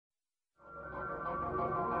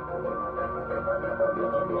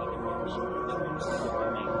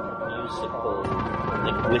transforming musical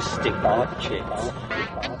linguistic objects.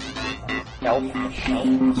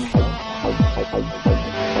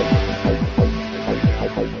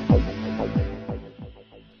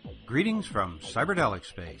 Greetings from Cyberdelic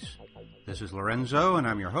Space. This is Lorenzo, and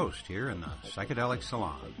I'm your host here in the Psychedelic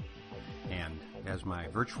Salon. And as my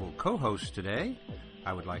virtual co-host today,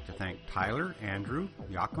 I would like to thank Tyler, Andrew,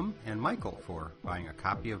 Joachim, and Michael for buying a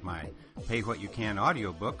copy of my Pay What You Can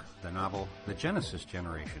audiobook, the novel The Genesis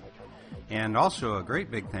Generation. And also a great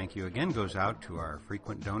big thank you again goes out to our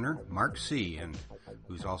frequent donor, Mark C., and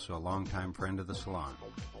who's also a longtime friend of the salon.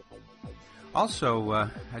 Also,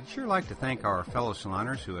 I'd sure like to thank our fellow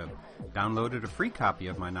saloners who have downloaded a free copy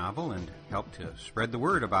of my novel and helped to spread the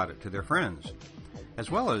word about it to their friends,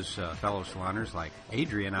 as well as fellow saloners like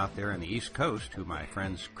Adrian out there on the East Coast, who my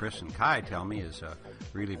friends Chris and Kai tell me is a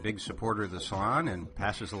really big supporter of the salon and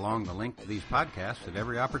passes along the link to these podcasts at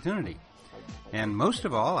every opportunity. And most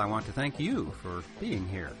of all, I want to thank you for being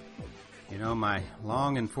here. You know, my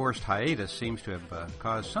long enforced hiatus seems to have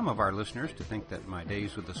caused some of our listeners to think that my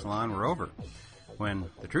days with the salon were over, when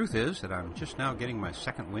the truth is that I'm just now getting my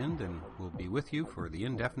second wind and will be with you for the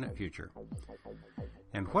indefinite future.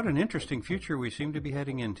 And what an interesting future we seem to be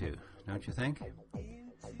heading into, don't you think?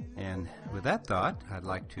 And with that thought, I'd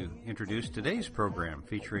like to introduce today's program,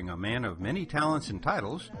 featuring a man of many talents and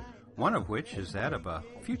titles, one of which is that of a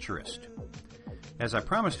futurist. As I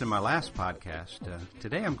promised in my last podcast,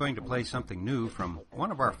 today I'm going to play something new from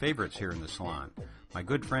one of our favorites here in the salon, my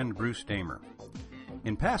good friend Bruce Damer.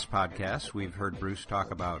 In past podcasts, we've heard Bruce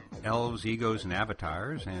talk about elves, egos, and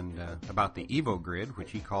avatars, and about the Evo Grid,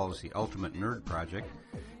 which he calls the ultimate nerd project,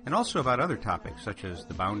 and also about other topics such as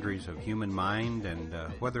the boundaries of human mind and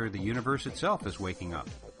whether the universe itself is waking up.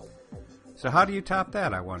 So how do you top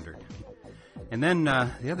that, I wondered? And then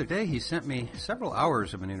the other day he sent me several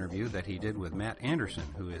hours of an interview that he did with Matt Anderson,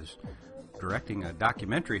 who is directing a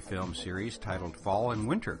documentary film series titled Fall and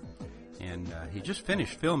Winter. And he just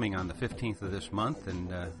finished filming on the 15th of this month,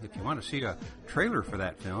 and if you want to see a trailer for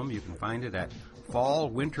that film, you can find it at Fall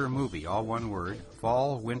Winter Movie, all one word,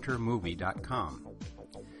 fallwintermovie.com.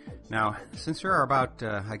 Now, since there are about,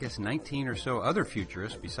 19 or so other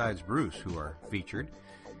futurists besides Bruce who are featured,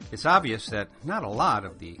 it's obvious that not a lot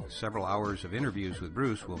of the several hours of interviews with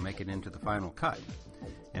Bruce will make it into the final cut.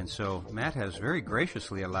 And so Matt has very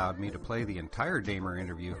graciously allowed me to play the entire Damer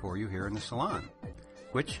interview for you here in the salon,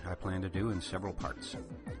 which I plan to do in several parts.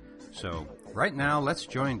 So right now, let's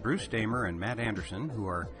join Bruce Damer and Matt Anderson, who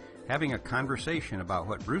are having a conversation about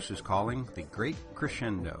what Bruce is calling the Great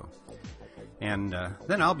Crescendo. And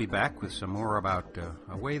then I'll be back with some more about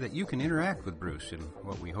a way that you can interact with Bruce in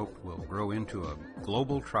what we hope will grow into a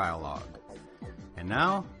global trialogue. And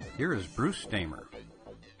now, here is Bruce Damer.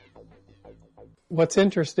 What's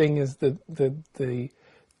interesting is the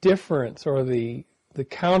difference or the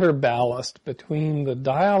counterballast between the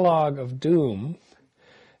dialogue of doom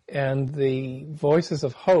and the voices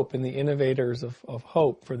of hope and the innovators of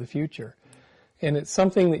hope for the future. And it's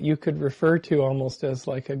something that you could refer to almost as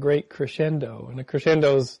like a great crescendo. And a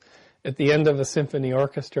crescendo's at the end of a symphony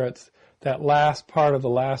orchestra. It's that last part of the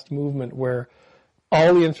last movement where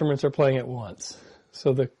all the instruments are playing at once.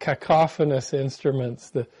 So the cacophonous instruments,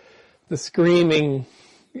 the screaming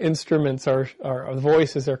instruments the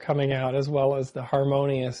voices are coming out, as well as the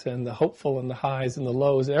harmonious and the hopeful and the highs and the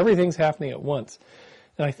lows. Everything's happening at once.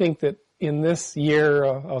 And I think that in this year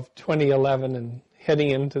of 2011 and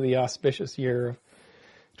heading into the auspicious year of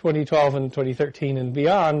 2012 and 2013 and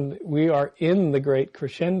beyond, we are in the great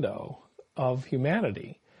crescendo of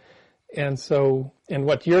humanity. And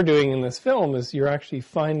what you're doing in this film is you're actually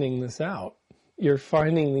finding this out. You're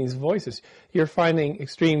finding these voices. You're finding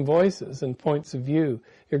extreme voices and points of view.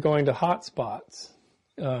 You're going to hot spots.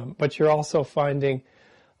 But you're also finding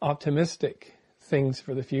optimistic things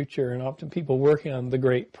for the future and people working on the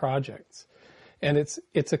great projects. And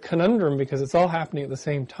it's a conundrum because it's all happening at the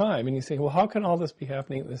same time. And you say, well, how can all this be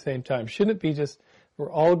happening at the same time? Shouldn't it be just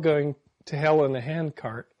we're all going to hell in a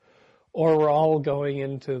handcart, or we're all going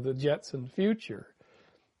into the Jetson future,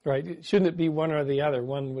 right? Shouldn't it be one or the other,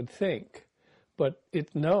 one would think. But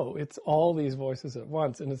it's all these voices at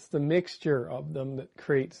once. And it's the mixture of them that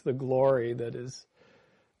creates the glory that is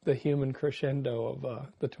the human crescendo of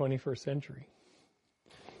the 21st century.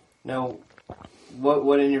 Now,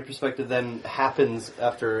 what in your perspective then happens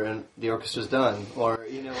after the orchestra's done, or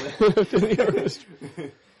after the orchestra?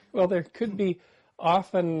 Well, there could be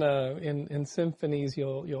often in symphonies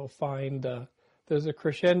you'll find there's a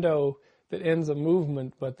crescendo that ends a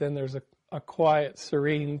movement, but then there's a quiet,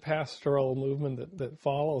 serene, pastoral movement that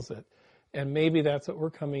follows it, and maybe that's what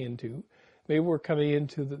we're coming into. maybe we're coming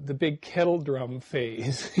into the big kettle drum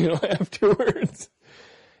phase, afterwards.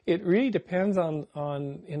 It really depends on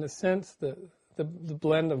in a sense, the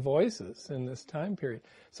blend of voices in this time period.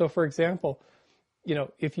 So, for example,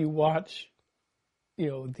 if you watch,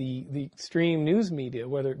 the extreme news media,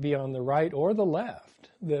 whether it be on the right or the left,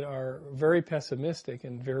 that are very pessimistic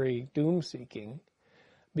and very doom-seeking,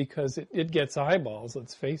 because it gets eyeballs,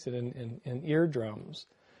 let's face it, and eardrums.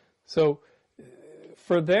 So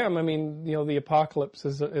for them, the apocalypse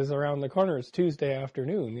is around the corner. It's Tuesday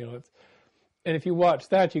afternoon, and if you watch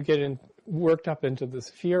that, you get worked up into this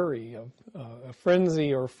fury of a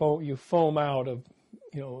frenzy, or you foam out of,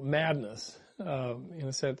 madness, in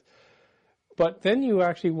a sense. But then you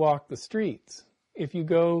actually walk the streets. If you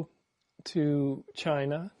go to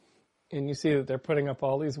China and you see that they're putting up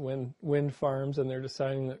all these wind farms, and they're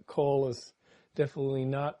deciding that coal is definitely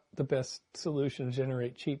not the best solution to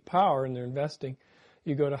generate cheap power, and they're investing.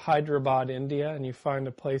 You go to Hyderabad, India, and you find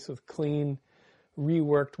a place with clean,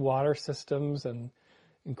 reworked water systems and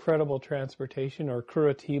incredible transportation, or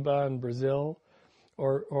Curitiba in Brazil,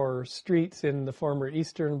 or streets in the former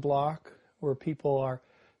Eastern Bloc where people are,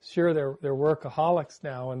 sure, they're workaholics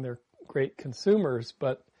now and they're great consumers,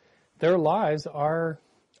 but their lives are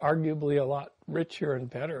arguably a lot richer and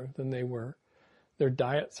better than they were. Their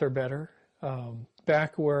diets are better.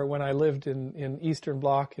 Back when I lived in Eastern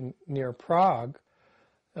Bloc near Prague,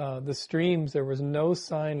 the streams, there was no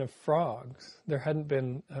sign of frogs. There hadn't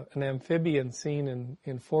been an amphibian seen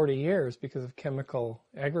in 40 years because of chemical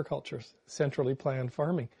agriculture, centrally planned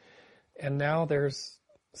farming. And now there's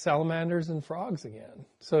salamanders and frogs again.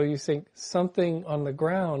 So you think something on the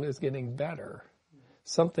ground is getting better.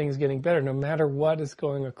 Something's getting better. No matter what is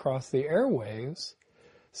going across the airwaves,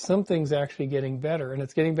 something's actually getting better. And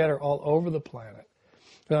it's getting better all over the planet.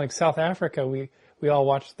 Like South Africa, we all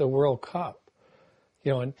watched the World Cup.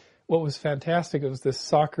 And what was fantastic, it was this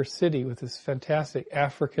soccer city with this fantastic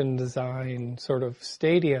African design sort of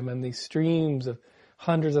stadium, and these streams of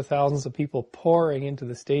hundreds of thousands of people pouring into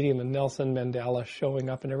the stadium, and Nelson Mandela showing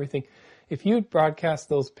up and everything. If you had broadcast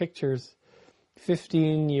those pictures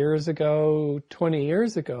 15 years ago, 20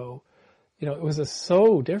 years ago, it was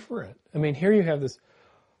so different. Here you have this,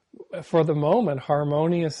 for the moment,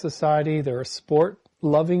 harmonious society. They're a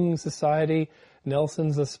sport-loving society.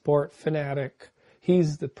 Nelson's a sport fanatic.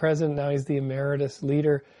 He's the president now. He's the emeritus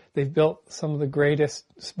leader. They've built some of the greatest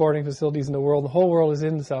sporting facilities in the world. The whole world is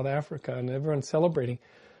in South Africa, and everyone's celebrating.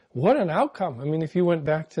 What an outcome. If you went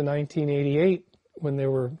back to 1988, when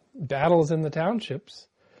there were battles in the townships,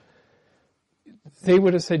 they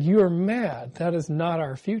would have said, "You are mad. That is not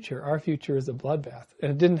our future. Our future is a bloodbath."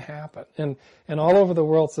 And it didn't happen. And all over the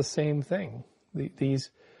world, it's the same thing.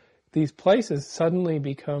 These places suddenly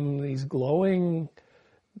become these glowing,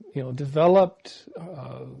 developed,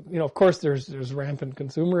 of course there's rampant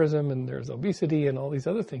consumerism and there's obesity and all these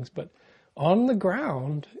other things, but on the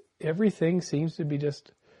ground, everything seems to be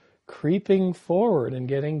just creeping forward and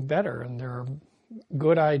getting better, and there are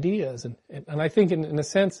good ideas. And I think in a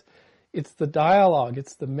sense, it's the dialogue,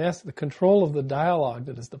 it's the control of the dialogue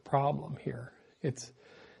that is the problem here. It's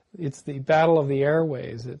the battle of the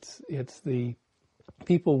airways. It's the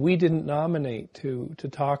people we didn't nominate to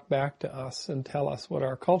talk back to us and tell us what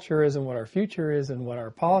our culture is and what our future is and what our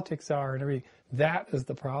politics are and everything. That is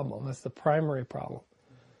the problem. That's the primary problem.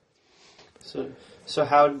 So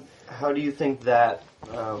how do you think that?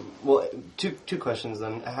 Two questions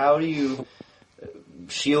then. How do you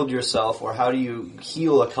shield yourself, or how do you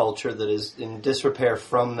heal a culture that is in disrepair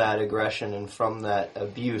from that aggression and from that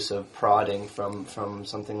abuse of prodding from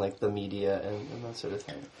something like the media and that sort of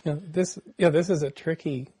thing? This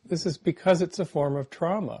is because it's a form of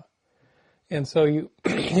trauma. And so you,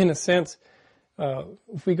 in a sense,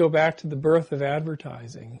 if we go back to the birth of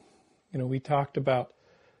advertising, we talked about,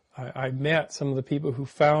 I met some of the people who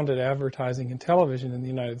founded advertising and television in the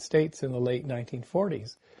United States in the late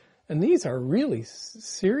 1940s. And these are really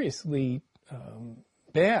seriously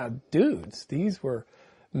bad dudes. These were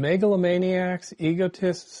megalomaniacs,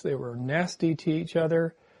 egotists. They were nasty to each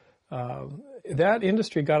other. That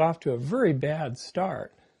industry got off to a very bad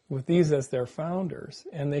start with these as their founders,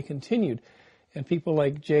 and they continued. And people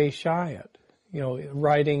like Jay Chiat,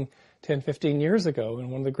 writing 10, 15 years ago,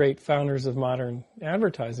 and one of the great founders of modern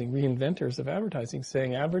advertising, reinventors of advertising,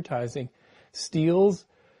 saying advertising steals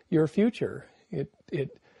your future.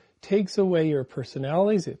 It takes away your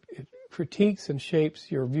personalities. It critiques and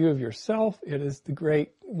shapes your view of yourself. It is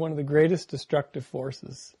one of the greatest destructive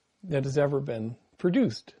forces that has ever been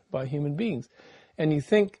produced by human beings. And you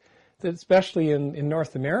think that especially in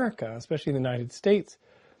North America, especially in the United States,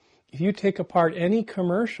 if you take apart any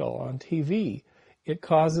commercial on TV, it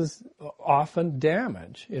causes often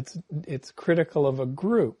damage. It's critical of a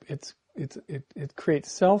group. It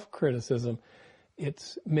creates self-criticism.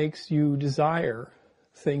 It makes you desire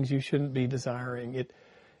things you shouldn't be desiring. It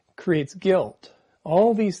creates guilt.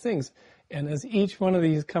 All these things. And as each one of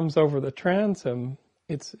these comes over the transom,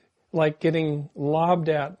 it's like getting lobbed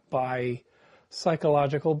at by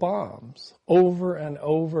psychological bombs over and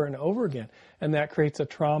over and over again. And that creates a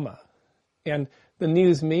trauma. And the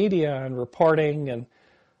news media and reporting and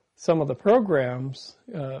some of the programs,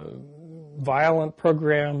 violent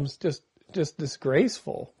programs, just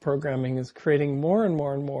disgraceful programming is creating more and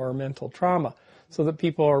more and more mental trauma so that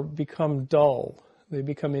people become dull. They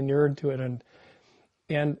become inured to it.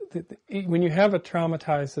 And when you have a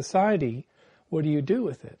traumatized society, what do you do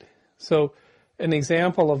with it? So an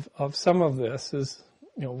example of some of this is,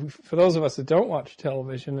 for those of us that don't watch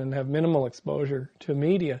television and have minimal exposure to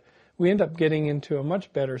media, we end up getting into a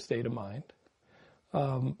much better state of mind.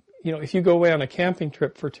 If you go away on a camping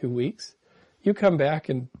trip for 2 weeks, you come back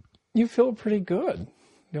and you feel pretty good,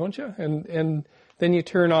 don't you? And then you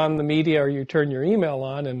turn on the media or you turn your email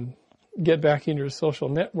on and get back into your social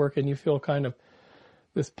network and you feel kind of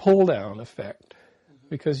this pull-down effect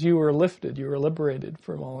because you were lifted, you were liberated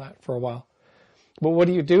from all that for a while. But what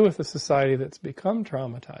do you do with a society that's become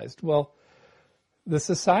traumatized? Well, the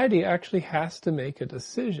society actually has to make a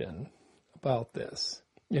decision about this.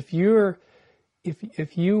 If you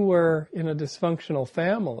were in a dysfunctional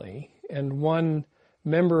family and one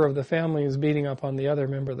member of the family is beating up on the other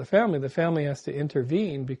member of the family has to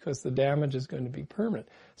intervene because the damage is going to be permanent.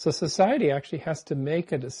 So society actually has to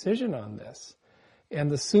make a decision on this. And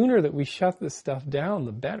the sooner that we shut this stuff down,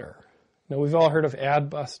 the better. We've all heard of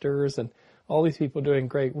Adbusters and all these people doing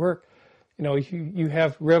great work. You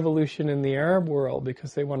have revolution in the Arab world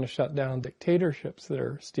because they want to shut down dictatorships that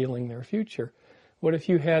are stealing their future. What if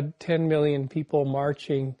you had 10 million people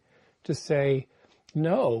marching to say,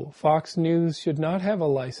 no, Fox News should not have a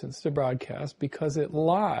license to broadcast because it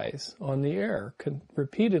lies on the air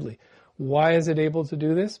repeatedly. Why is it able to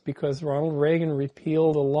do this? Because Ronald Reagan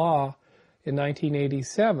repealed a law in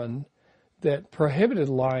 1987 that prohibited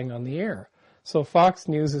lying on the air. So Fox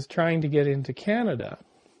News is trying to get into Canada.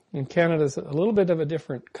 And Canada's a little bit of a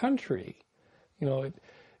different country,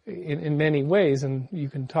 in many ways, and you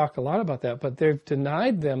can talk a lot about that, but they've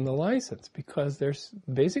denied them the license because they're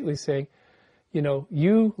basically saying,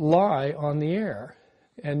 you lie on the air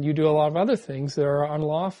and you do a lot of other things that are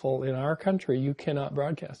unlawful in our country. You cannot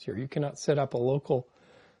broadcast here. You cannot set up a local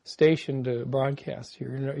station to broadcast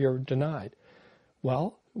here. You're denied.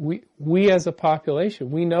 Well, we as a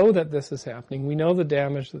population, we know that this is happening. We know the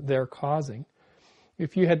damage that they're causing.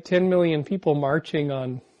 If you had 10 million people marching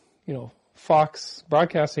on, Fox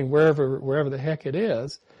broadcasting wherever the heck it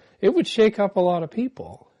is, it would shake up a lot of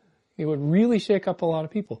people. It would really shake up a lot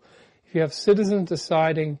of people. If you have citizens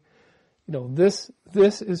deciding, this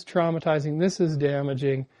is traumatizing, this is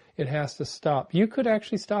damaging, it has to stop. You could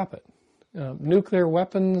actually stop it. Nuclear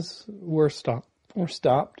weapons were stopped.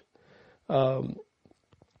 The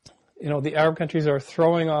Arab countries are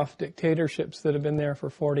throwing off dictatorships that have been there for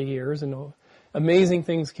 40 years, and amazing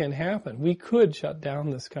things can happen. We could shut down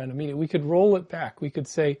this kind of media. We could roll it back. We could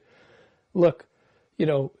say, look,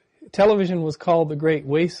 television was called the Great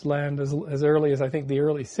Wasteland as early as I think the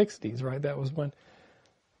early 60s, right? That was when.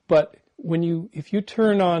 But if you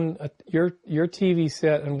turn on your TV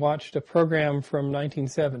set and watched a program from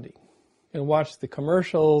 1970 and watched the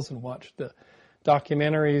commercials and watched the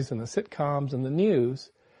documentaries and the sitcoms and the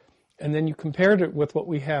news, and then you compared it with what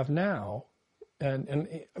we have now,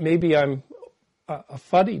 and maybe I'm a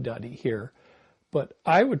fuddy-duddy here, but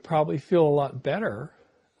I would probably feel a lot better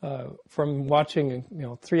from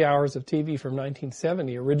watching 3 hours of TV from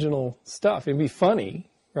 1970, original stuff. It'd be funny,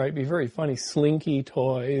 right? It'd be very funny, Slinky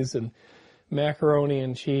toys and macaroni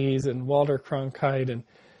and cheese and Walter Cronkite and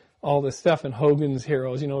all this stuff and Hogan's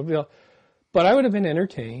Heroes, but I would have been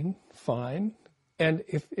entertained, fine. And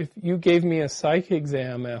if you gave me a psych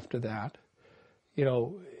exam after that,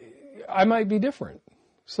 I might be different.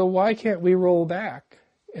 So why can't we roll back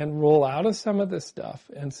and roll out of some of this stuff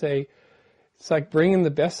and say, it's like bringing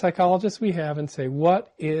the best psychologists we have and say,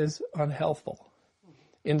 what is unhealthful?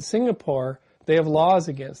 In Singapore, they have laws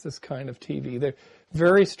against this kind of TV. They're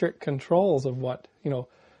very strict controls of what,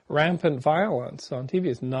 rampant violence on TV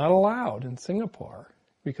is not allowed in Singapore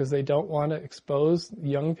because they don't want to expose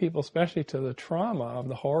young people, especially to the trauma of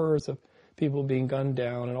the horrors of people being gunned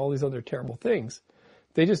down and all these other terrible things.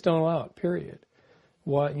 They just don't allow it, period.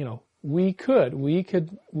 What, we could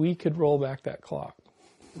roll back that clock.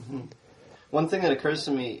 Mm-hmm. One thing that occurs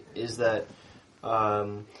to me is that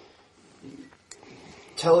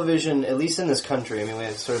television, at least in this country, I mean, we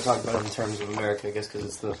sort of talk about it in terms of America, I guess, because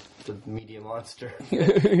it's the media monster.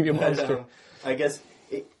 Media monster. I guess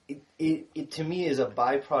it to me is a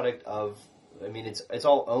byproduct of, I mean, it's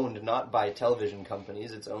all owned not by television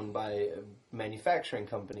companies, it's owned by manufacturing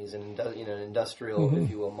companies and, industrial, if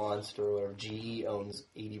you will, monster, or GE owns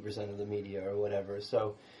 80% of the media or whatever.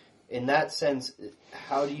 So in that sense,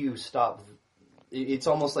 how do you stop? It's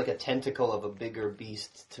almost like a tentacle of a bigger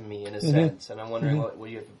beast to me, in a sense. And I'm wondering what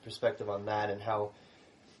you have a perspective on that, and how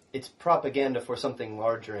it's propaganda for something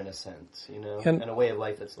larger, in a sense, and a way of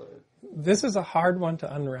life that's lived. This is a hard one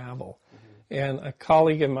to unravel. And a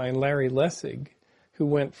colleague of mine, Larry Lessig, who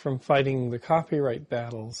went from fighting the copyright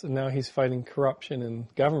battles, and now he's fighting corruption in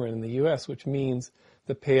government in the U.S., which means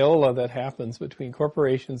the payola that happens between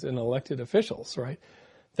corporations and elected officials, right?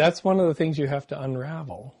 That's one of the things you have to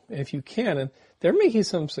unravel, if you can. And they're making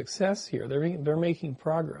some success here. They're making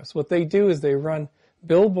progress. What they do is they run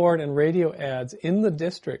billboard and radio ads in the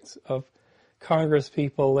districts of Congress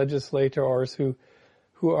people, legislators who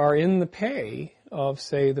are in the pay of,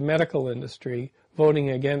 say, the medical industry voting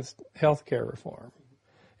against healthcare reform.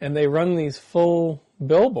 And they run these full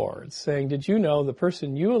billboards saying, did you know the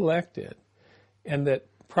person you elected and that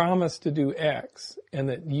promised to do X and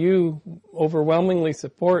that you overwhelmingly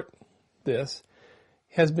support this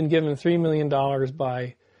has been given $3 million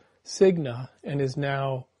by Cigna and is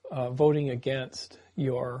now voting against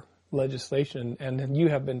your legislation, and you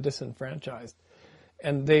have been disenfranchised.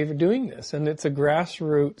 And they're doing this, and it's a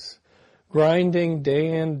grassroots, grinding, day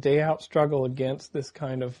in, day out struggle against this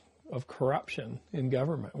kind of corruption in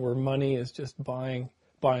government, where money is just buying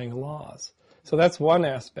laws. So that's one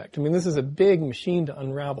aspect. I mean, this is a big machine to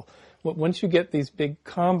unravel. Once you get these big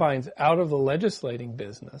combines out of the legislating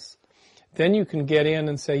business, then you can get in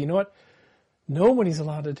and say, you know what, nobody's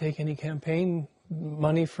allowed to take any campaign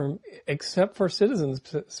money from, except for citizens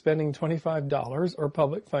spending $25 or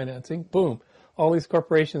public financing. Boom. All these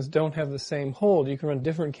corporations don't have the same hold. You can run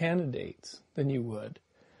different candidates than you would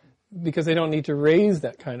because they don't need to raise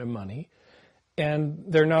that kind of money, and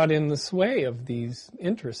they're not in the sway of these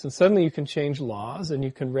interests. And suddenly you can change laws and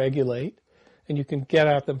you can regulate and you can get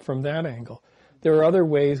at them from that angle. There are other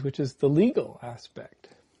ways, which is the legal aspect.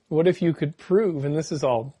 What if you could prove, and this is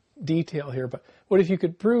all detail here, but what if you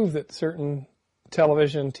could prove that certain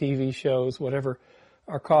television, TV shows, whatever,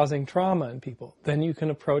 are causing trauma in people? Then you can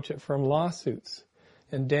approach it from lawsuits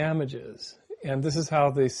and damages. And this is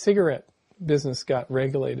how the cigarette business got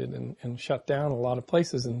regulated and shut down a lot of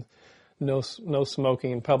places, and no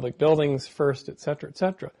smoking in public buildings first, et cetera, et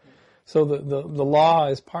cetera. So the law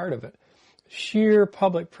is part of it. Sheer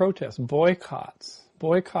public protest, boycotts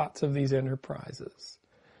of these enterprises,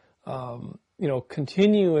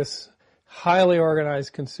 continuous, highly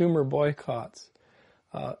organized consumer boycotts,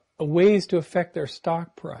 ways to affect their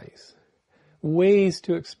stock price, ways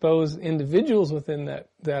to expose individuals within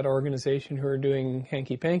that organization who are doing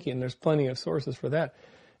hanky-panky, and there's plenty of sources for that.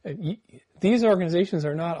 These organizations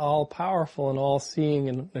are not all powerful and all seeing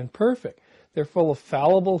and perfect. They're full of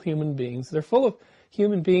fallible human beings. They're full of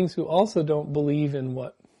human beings who also don't believe in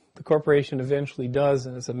what the corporation eventually does,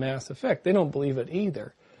 and it's a mass effect. They don't believe it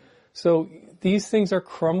either. So these things are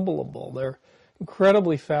crumbleable. They're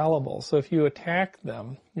incredibly fallible. So if you attack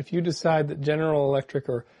them, if you decide that General Electric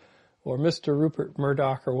or Mr. Rupert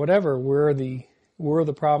Murdoch or whatever were the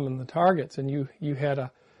problem and the targets, and you had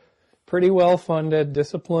a pretty well-funded,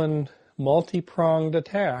 disciplined, multi-pronged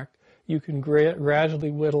attack, you can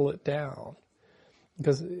gradually whittle it down.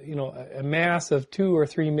 Because, a mass of 2 or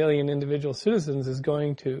 3 million individual citizens is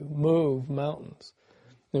going to move mountains.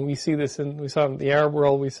 And we see this we saw it in the Arab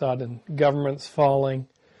world, we saw it in governments falling.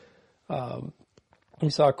 We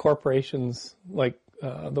saw corporations like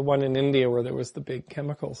the one in India where there was the big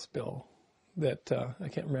chemical spill that, I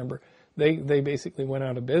can't remember. They basically went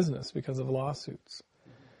out of business because of lawsuits.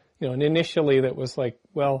 And initially that was like,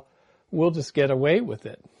 well, we'll just get away with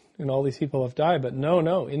it. And all these people have died. But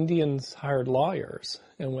no, Indians hired lawyers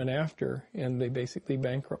and went after, and they basically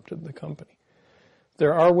bankrupted the company.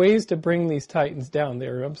 There are ways to bring these titans down. They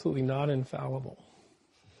are absolutely not infallible.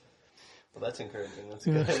 Well, that's encouraging. That's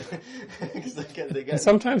good. 'Cause they get...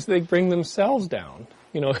 Sometimes they bring themselves down.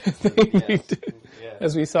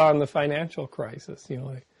 As we saw in the financial crisis.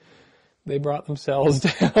 They brought themselves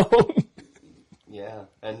down. Yeah,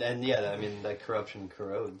 and yeah, I mean, that corruption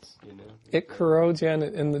corrodes, It corrodes, yeah,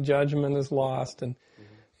 and the judgment is lost,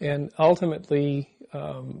 and ultimately,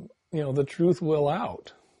 the truth will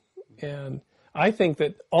out. And I think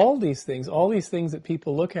that all these things that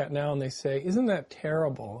people look at now and they say, isn't that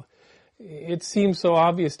terrible? It seems so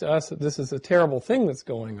obvious to us that this is a terrible thing that's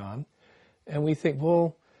going on. And we think,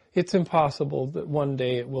 well, it's impossible that one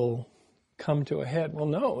day it will come to a head. Well,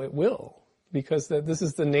 no, it will, because this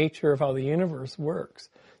is the nature of how the universe works.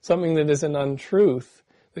 Something that is an untruth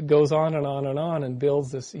that goes on and on and on and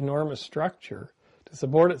builds this enormous structure to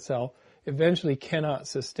support itself eventually cannot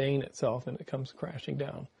sustain itself, and it comes crashing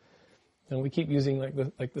down. And we keep using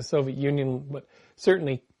like the Soviet Union, but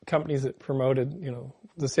certainly companies that promoted,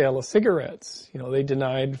 the sale of cigarettes, they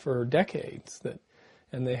denied for decades that,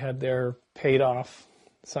 and they had their paid off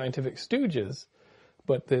scientific stooges,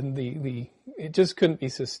 but then it just couldn't be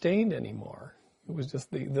sustained anymore. It was just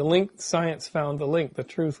the link. Science found the link. The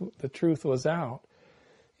truth was out,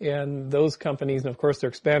 and those companies, and of course they're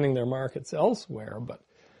expanding their markets elsewhere. But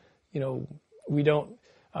we don't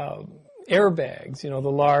airbags. The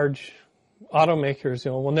large automakers,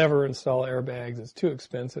 will never install airbags. It's too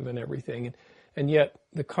expensive and everything, and yet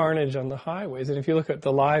the carnage on the highways. And if you look at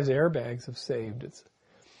the lives airbags have saved,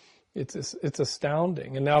 it's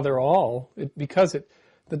astounding. And now they're all because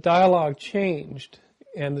the dialogue changed,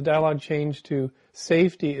 and the dialogue changed to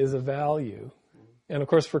safety is a value. And of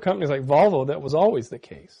course, for companies like Volvo, that was always the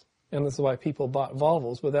case, and this is why people bought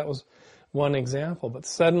Volvos. But that was one example. But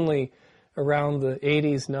suddenly, around the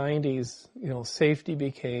 80s, 90s, safety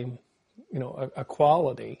became, a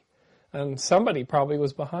quality, and somebody probably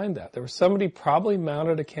was behind that. There was somebody probably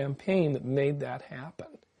mounted a campaign that made that happen,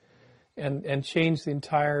 and changed the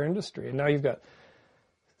entire industry. And now you've got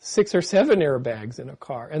 6 or 7 airbags in a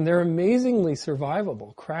car, and they're amazingly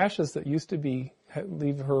survivable. Crashes that used to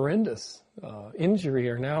leave horrendous injury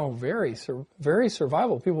are now very, very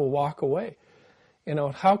survivable. People walk away.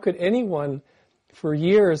 How could anyone for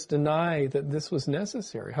years deny that this was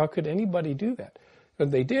necessary? How could anybody do that? But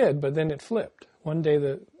they did, but then it flipped. One day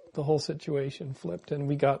the whole situation flipped, and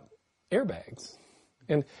we got airbags.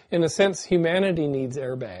 And in a sense, humanity needs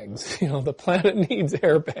airbags. The planet needs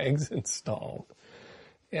airbags installed.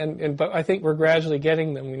 But I think we're gradually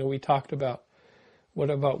getting them. We talked about, what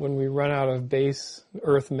about when we run out of base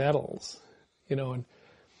earth metals? And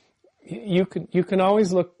you can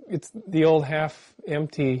always look. It's the old half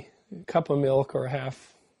empty cup of milk or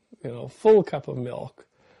half, full cup of milk.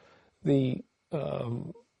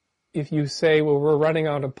 If you say, well, we're running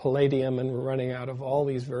out of palladium and we're running out of all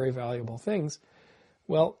these very valuable things,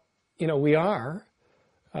 well, we are,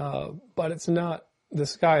 but it's not. The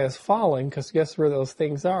sky is falling, because guess where those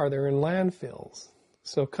things are? They're in landfills.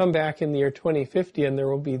 So come back in the year 2050 and there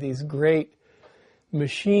will be these great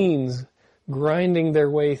machines grinding their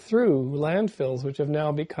way through landfills, which have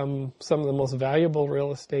now become some of the most valuable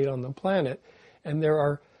real estate on the planet. And there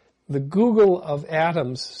are the Google of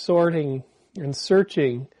atoms sorting and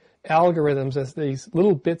searching algorithms as these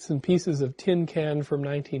little bits and pieces of tin can from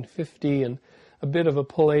 1950 and a bit of a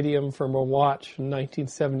palladium from a watch from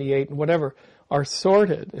 1978 and whatever are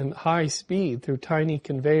sorted in high speed through tiny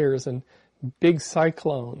conveyors and big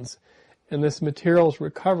cyclones. And this material is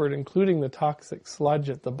recovered, including the toxic sludge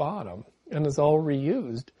at the bottom, and is all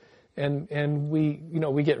reused. And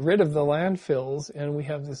we get rid of the landfills, and we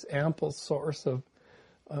have this ample source of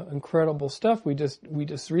incredible stuff. We just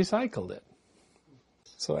recycled it.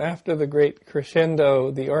 So after the great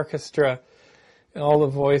crescendo, the orchestra, and all the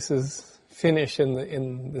voices finish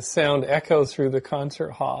and the sound echoes through the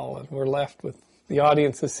concert hall, and we're left with the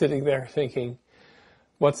audience is sitting there thinking,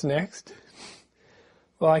 what's next?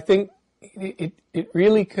 Well, I think it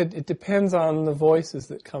really could, it depends on the voices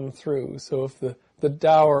that come through. So if the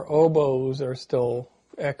dour oboes are still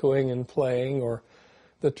echoing and playing, or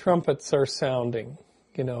the trumpets are sounding,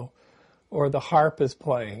 or the harp is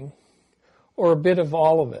playing, or a bit of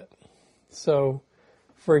all of it. So,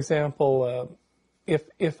 for example,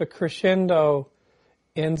 if a crescendo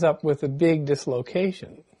ends up with a big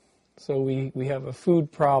dislocation, so we have a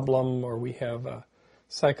food problem, or we have a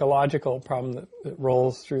psychological problem that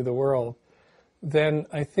rolls through the world, then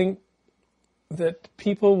I think that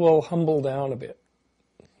people will humble down a bit.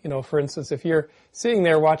 For instance, if you're sitting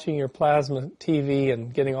there watching your plasma TV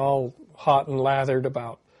and getting all hot and lathered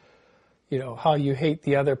about, how you hate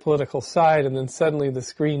the other political side, and then suddenly the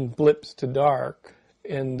screen blips to dark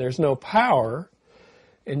and there's no power,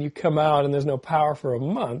 and you come out and there's no power for a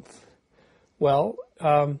month, well,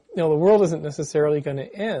 the world isn't necessarily going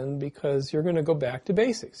to end, because you're going to go back to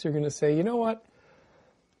basics. You're going to say, you know what?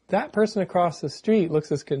 That person across the street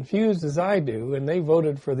looks as confused as I do, and they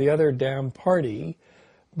voted for the other damn party,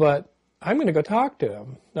 but I'm going to go talk to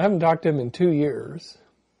him. I haven't talked to him in 2 years,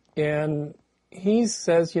 and he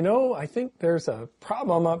says, I think there's a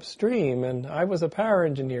problem upstream, and I was a power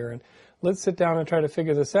engineer, and let's sit down and try to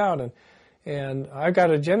figure this out, and I've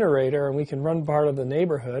got a generator, and we can run part of the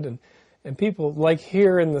neighborhood, and people, like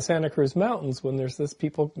here in the Santa Cruz Mountains, when there's this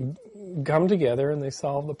people come together and they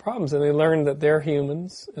solve the problems. And they learned that they're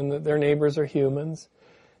humans and that their neighbors are humans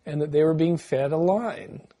and that they were being fed a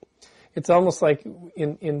line. It's almost like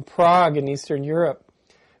in Prague in Eastern Europe,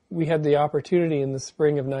 we had the opportunity in the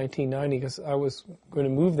spring of 1990, because I was going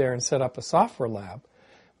to move there and set up a software lab.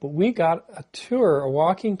 But we got a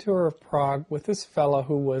walking tour of Prague with this fellow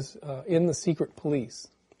who was in the secret police.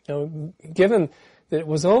 Given that it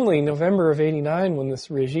was only November of '89 when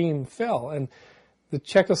this regime fell, and the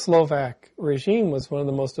Czechoslovak regime was one of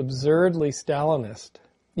the most absurdly Stalinist,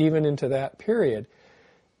 even into that period.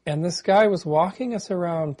 And this guy was walking us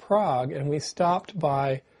around Prague, and we stopped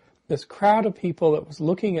by this crowd of people that was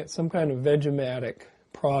looking at some kind of Vegematic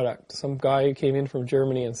product. Some guy who came in from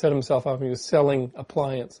Germany and set himself up and he was selling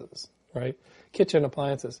appliances, right? Kitchen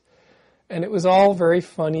appliances. And it was all very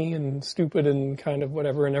funny and stupid and kind of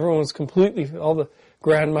whatever, and everyone was completely, all the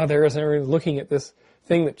grandmothers and everyone looking at this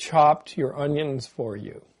thing that chopped your onions for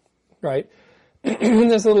you, right? And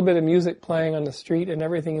there's a little bit of music playing on the street and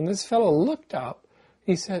everything, and this fellow looked up.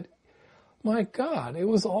 He said, "My God, it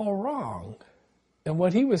was all wrong." And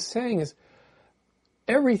what he was saying is,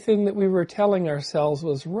 everything that we were telling ourselves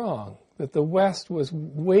was wrong, that the West was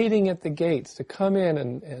waiting at the gates to come in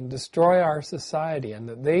and destroy our society, and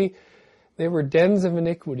that they were dens of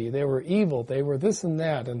iniquity, they were evil, they were this and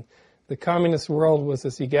that, and the communist world was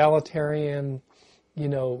this egalitarian,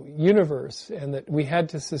 universe, and that we had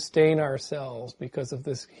to sustain ourselves because of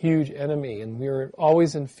this huge enemy, and we were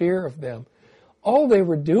always in fear of them. All they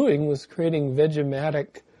were doing was creating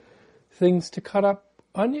Vegematic things to cut up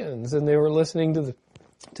onions, and they were listening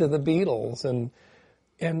to the Beatles, and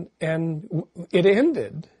it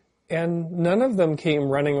ended, and none of them came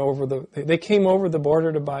running they came over the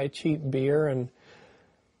border to buy cheap beer, and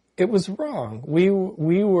it was wrong. We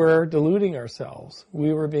were deluding ourselves.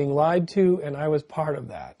 We were being lied to, and I was part of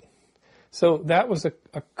that. So that was a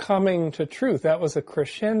coming to truth. That was a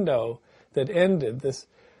crescendo that ended this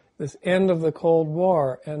end of the Cold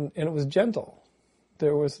War, and it was gentle.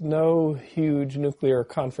 There was no huge nuclear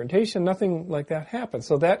confrontation. Nothing like that happened.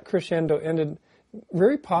 So that crescendo ended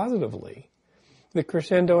very positively. The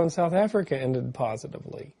crescendo in South Africa ended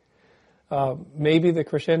positively. Maybe the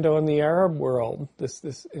crescendo in the Arab world,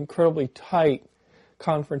 this incredibly tight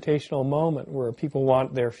confrontational moment where people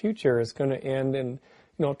want their future, is going to end in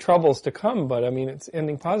troubles to come, but it's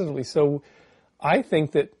ending positively. So I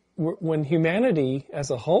think that when humanity as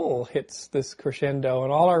a whole hits this crescendo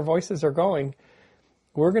and all our voices are going,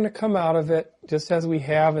 we're going to come out of it just as we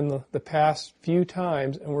have in the past few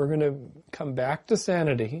times, and we're going to come back to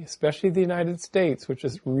sanity, especially the United States, which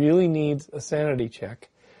really needs a sanity check.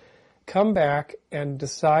 Come back and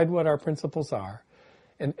decide what our principles are.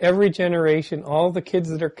 And every generation, all the kids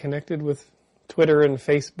that are connected with Twitter and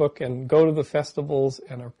Facebook and go to the festivals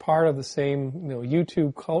and are part of the same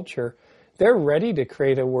YouTube culture, they're ready to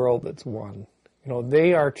create a world that's one.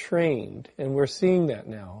 They are trained, and we're seeing that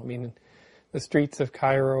now. The streets of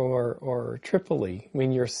Cairo or Tripoli.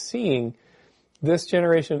 You're seeing this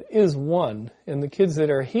generation is one, and the kids that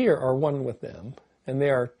are here are one with them. And they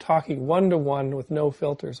are talking one-to-one with no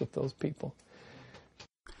filters with those people.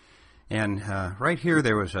 And right here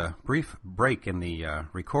there was a brief break in the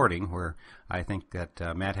recording where I think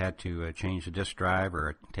that Matt had to change a disk drive or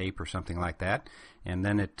a tape or something like that. And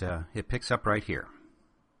then it picks up right here.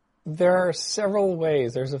 There are several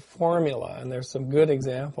ways. There's a formula, and there's some good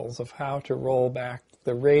examples of how to roll back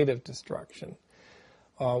the rate of destruction.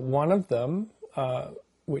 One of them,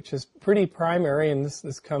 which is pretty primary, and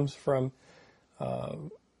this comes from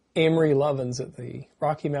Amory Lovins at the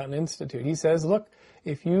Rocky Mountain Institute. He says, look,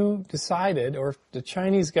 if you decided, or if the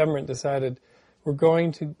Chinese government decided, we're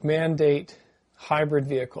going to mandate hybrid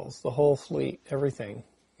vehicles, the whole fleet, everything,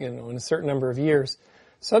 in a certain number of years,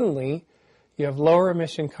 suddenly you have lower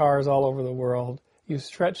emission cars all over the world. You've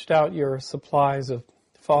stretched out your supplies of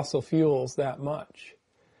fossil fuels that much.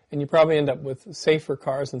 And you probably end up with safer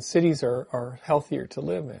cars, and cities are healthier to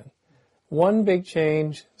live in. One big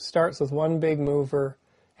change starts with one big mover,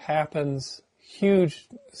 happens, huge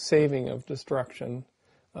saving of destruction,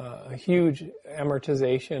 a huge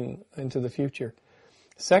amortization into the future.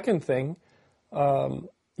 Second thing,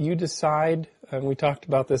 you decide, and we talked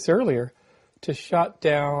about this earlier, to shut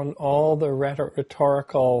down all the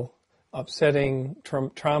rhetorical, upsetting,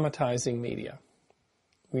 traumatizing media.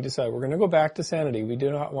 We decide we're going to go back to sanity. We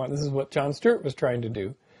do not want, this is what Jon Stewart was trying to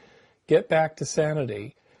do, get back to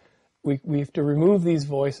sanity. We have to remove these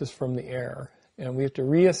voices from the air, and we have to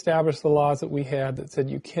reestablish the laws that we had that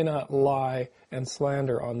said you cannot lie and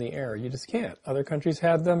slander on the air. You just can't. Other countries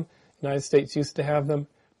had them. The United States used to have them.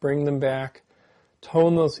 Bring them back.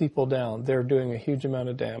 Tone those people down. They're doing a huge amount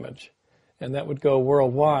of damage. and that would go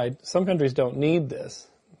worldwide. Some countries don't need this.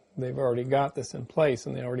 They've already got this in place,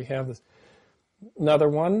 and they already have this. Another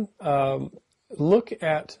one, look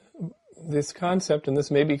at this concept, and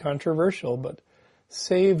this may be controversial, but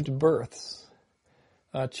saved births.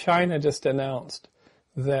 China just announced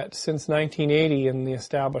that since 1980, in the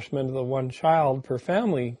establishment of the one child per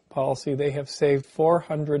family policy, they have saved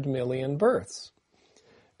 400 million births.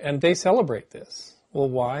 And they celebrate this. Well,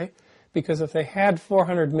 why? Because if they had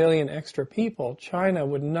 400 million extra people, China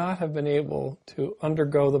would not have been able to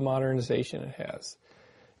undergo the modernization it has.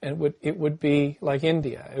 And it would be like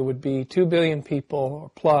India. It would be 2 billion people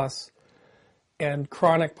or plus, and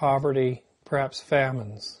chronic poverty, perhaps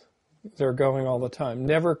famines. They're going all the time,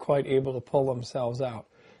 never quite able to pull themselves out.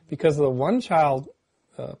 Because of the one-child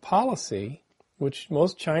policy, which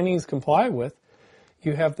most Chinese comply with,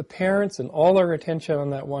 you have the parents and all their attention on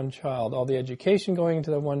that one child, all the education going into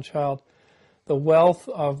that one child. The wealth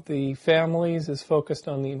of the families is focused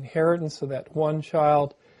on the inheritance of that one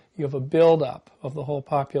child. You have a build-up of the whole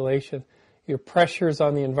population. Your pressures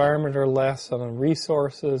on the environment are less, on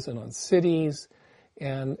resources and on cities,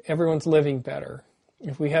 and everyone's living better.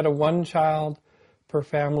 If we had a one child per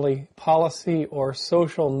family policy or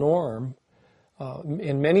social norm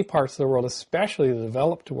in many parts of the world, especially the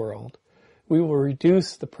developed world, we will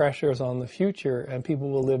reduce the pressures on the future, and people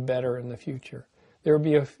will live better in the future. There will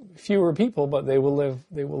be fewer people, but they will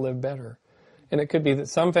live better. And it could be that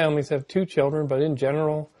some families have 2 children, but in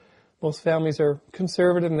general, most families are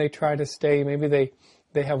conservative and they try to stay. Maybe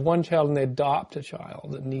they have 1 child and they adopt a child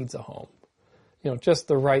that needs a home. Just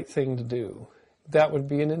the right thing to do. That would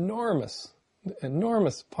be an enormous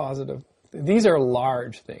positive. These are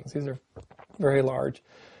large things. These are very large.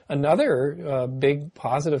 Another big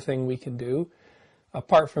positive thing we can do,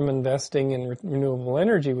 apart from investing in renewable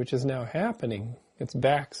energy, which is now happening, it's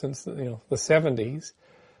back since the 70s,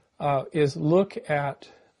 is look at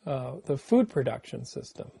the food production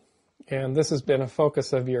system. And this has been a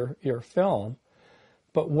focus of your film.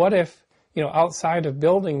 But what if, outside of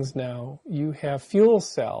buildings now, you have fuel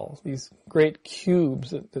cells, these great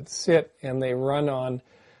cubes that sit and they run on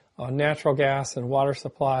natural gas and water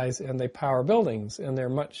supplies, and they power buildings, and they're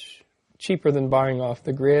much cheaper than buying off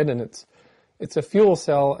the grid, and it's a fuel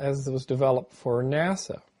cell as was developed for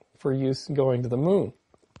NASA for use going to the moon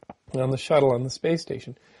and on the shuttle and the space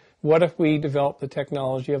station. What if we develop the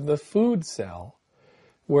technology of the food cell,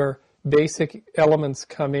 where basic elements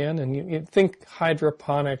come in, and you think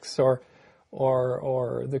hydroponics or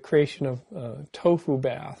the creation of tofu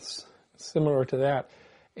baths, similar to that.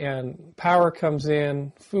 And power comes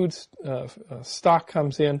in, food stock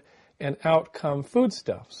comes in, and out come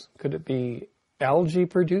foodstuffs. Could it be algae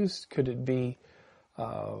produced? Could it be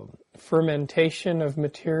fermentation of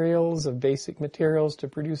materials, of basic materials to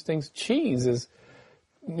produce things? Cheese is,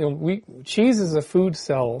 cheese is a food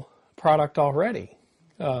cell product already.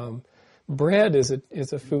 Bread is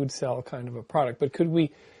a food cell kind of a product. But could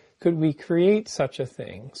we create such a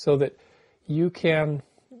thing so that you can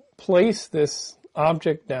place this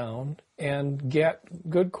object down and get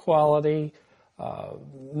good quality,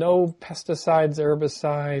 no pesticides,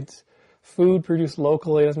 herbicides, food produced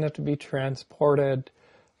locally, doesn't have to be transported.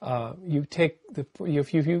 You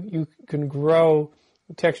can grow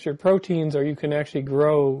textured proteins, or you can actually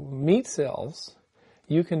grow meat cells.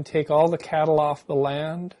 You can take all the cattle off the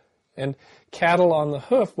land, and cattle on the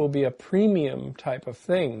hoof will be a premium type of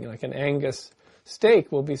thing. Like an Angus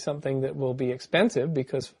steak will be something that will be expensive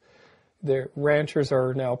because the ranchers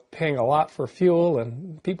are now paying a lot for fuel,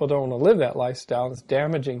 and people don't want to live that lifestyle. It's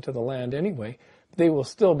damaging to the land anyway. They will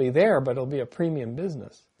still be there, but it'll be a premium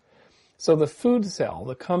business. So the food cell,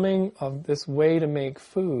 the coming of this way to make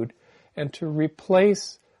food and to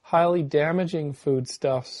replace highly damaging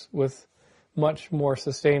foodstuffs with much more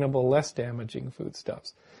sustainable, less damaging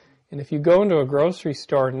foodstuffs. And if you go into a grocery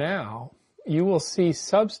store now, you will see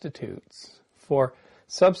substitutes for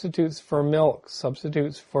milk,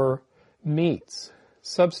 substitutes for meats,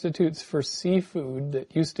 substitutes for seafood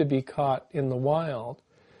that used to be caught in the wild.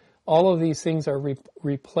 All of these things are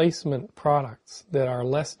replacement products that are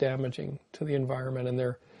less damaging to the environment, and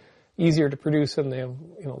they're easier to produce, and they have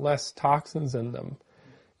less toxins in them.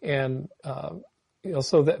 And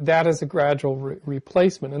so that is a gradual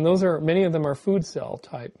replacement. And many of them are food cell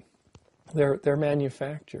type. They're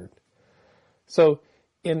manufactured. So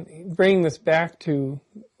in bringing this back to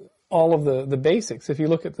all of the basics, if you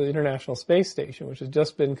look at the International Space Station, which has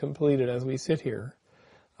just been completed as we sit here,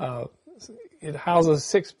 it houses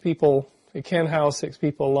 6 people. It can house 6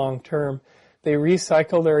 people long term. They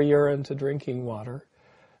recycle their urine to drinking water.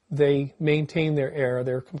 They maintain their air.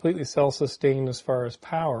 They're completely self-sustained as far as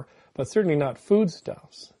power, but certainly not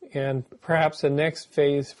foodstuffs. And perhaps the next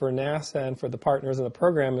phase for NASA and for the partners in the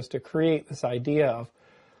program is to create this idea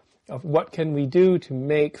of what can we do to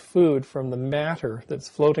make food from the matter that's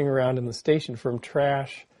floating around in the station, from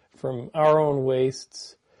trash, from our own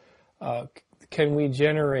wastes. Can we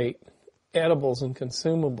generate edibles and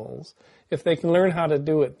consumables? If they can learn how to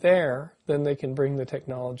do it there, then they can bring the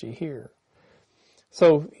technology here.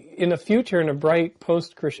 So in a future, in a bright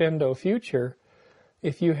post-Crescendo future,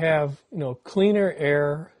 if you have, cleaner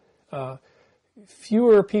air,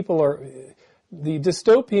 fewer people are... The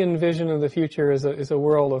dystopian vision of the future is a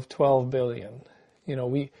world of 12 billion.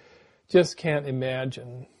 We just can't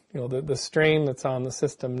imagine, the strain that's on the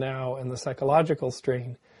system now and the psychological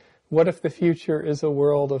strain. What if the future is a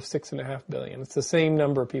world of 6.5 billion? It's the same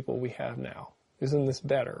number of people we have now. Isn't this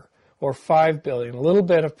better? Or 5 billion, a little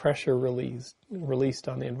bit of pressure released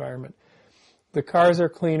on the environment. The cars are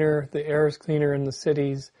cleaner, the air is cleaner in the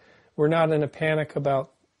cities. We're not in a panic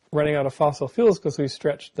about running out of fossil fuels because we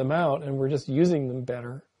stretched them out and we're just using them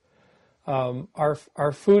better.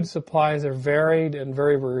 Our food supplies are varied and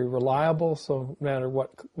very, very reliable, so no matter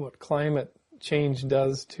what climate change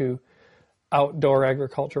does to outdoor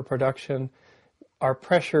agriculture production, our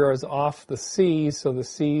pressure is off the seas, so the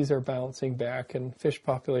seas are bouncing back and fish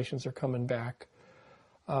populations are coming back.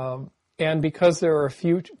 And because there are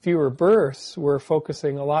fewer births, we're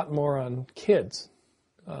focusing a lot more on kids.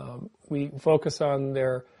 We focus on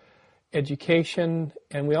their education,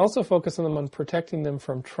 and we also focus on them on protecting them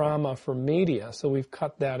from trauma from media, so we've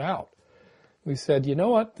cut that out. We said, you know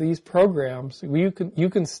what, these programs, you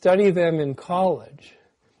can study them in college.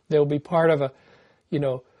 They'll be part of a,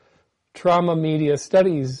 trauma media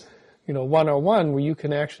studies, 101, where you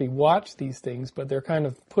can actually watch these things, but they're kind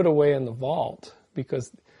of put away in the vault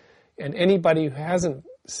and anybody who hasn't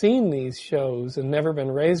seen these shows and never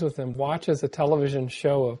been raised with them watches a television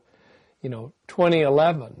show of,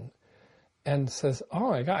 2011 and says, oh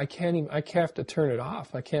my God, I have to turn it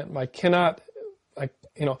off.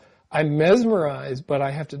 I'm mesmerized, but I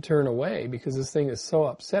have to turn away because this thing is so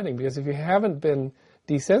upsetting. Because if you haven't been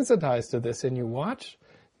desensitized to this and you watch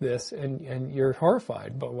this and you're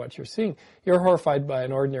horrified by what you're seeing, you're horrified by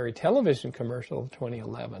an ordinary television commercial of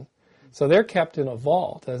 2011. So they're kept in a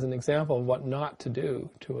vault as an example of what not to do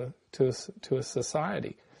to a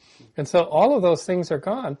society. And so all of those things are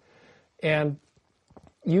gone. And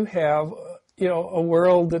you have, a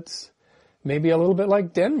world that's maybe a little bit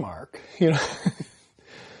like Denmark,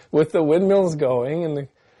 with the windmills going and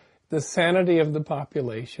the sanity of the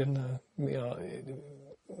population.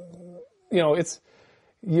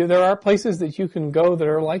 There are places that you can go that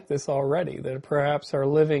are like this already, that perhaps are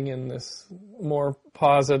living in this more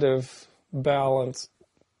positive, balanced,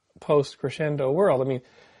 post-Crescendo world. I mean,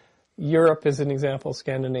 Europe is an example,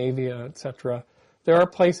 Scandinavia, etc. There are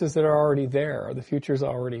places that are already there. The future's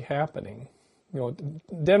already happening.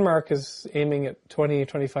 Denmark is aiming at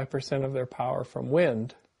 20-25% of their power from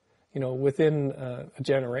wind, within a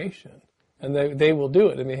generation. And they will do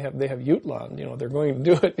it, and they have Jutland, they're going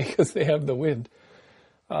to do it because they have the wind.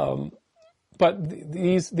 But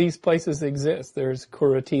these places exist. There's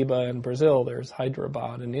Curitiba in Brazil, there's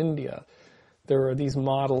Hyderabad in India. There are these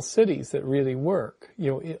model cities that really work,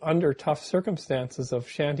 under tough circumstances of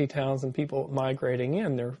shanty towns and people migrating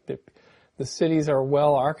in. The cities are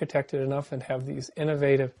well architected enough and have these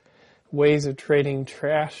innovative ways of trading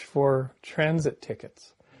trash for transit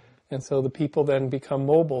tickets. And so the people then become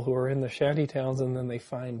mobile who are in the shanty towns, and then they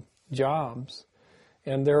find jobs.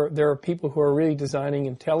 And there are people who are really designing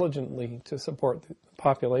intelligently to support the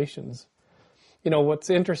populations. What's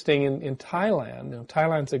interesting in Thailand,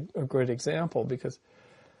 Thailand's a good example because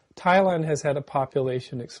Thailand has had a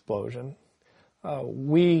population explosion.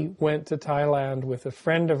 We went to Thailand with a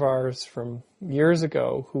friend of ours from years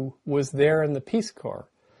ago who was there in the Peace Corps,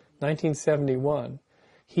 1971.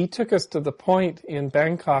 He took us to the point in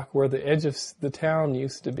Bangkok where the edge of the town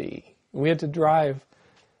used to be. We had to drive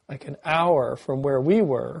like an hour from where we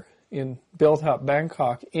were in built-up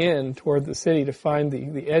Bangkok in toward the city to find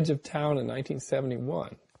the edge of town in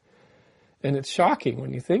 1971. And it's shocking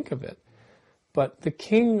when you think of it. But the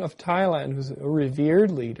king of Thailand, who's a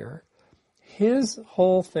revered leader, his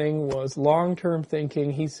whole thing was long-term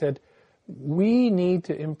thinking. He said, we need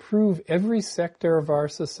to improve every sector of our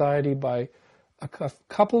society by a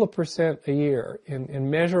couple of percent a year in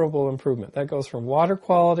measurable improvement. That goes from water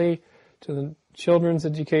quality to the children's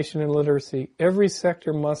education and literacy. Every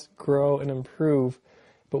sector must grow and improve,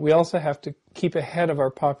 but we also have to keep ahead of our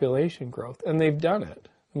population growth. And they've done it.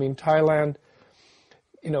 I mean, Thailand,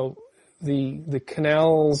 the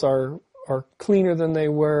canals are cleaner than they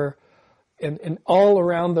were, and all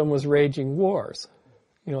around them was raging wars.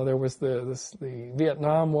 There was the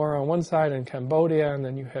Vietnam War on one side and Cambodia, and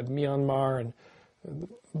then you had Myanmar and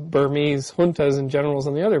Burmese juntas and generals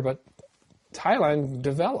on the other. But Thailand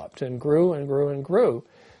developed and grew and grew and grew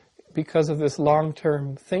because of this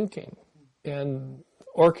long-term thinking. And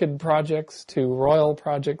orchid projects to royal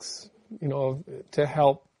projects, to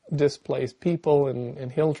help displaced people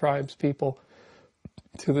and hill tribes people,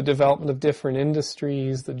 to the development of different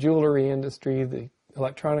industries, the jewelry industry, the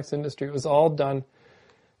electronics industry. It was all done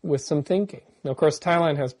with some thinking. Now, of course,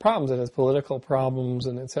 Thailand has problems. It has political problems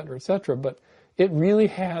and et cetera, but it really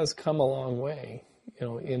has come a long way,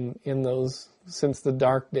 in those, since the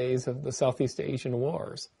dark days of the Southeast Asian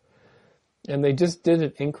wars. And they just did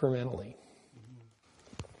it incrementally.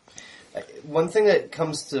 One thing that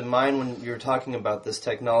comes to mind when you're talking about this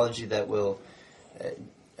technology that will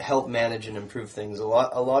help manage and improve things, a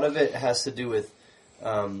lot of it has to do with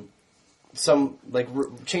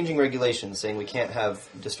changing regulations, saying we can't have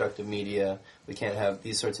destructive media, we can't have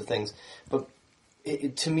these sorts of things. But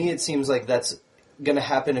to me, it seems like that's going to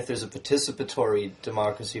happen if there's a participatory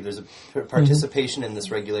democracy, if there's a participation in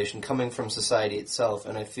this regulation coming from society itself.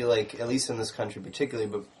 And I feel like, at least in this country particularly,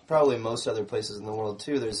 but probably most other places in the world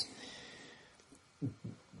too,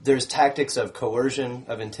 there's tactics of coercion,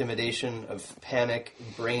 of intimidation, of panic,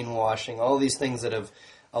 brainwashing, all these things that have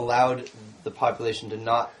allowed the population to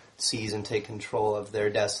not seize and take control of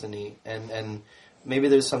their destiny. And maybe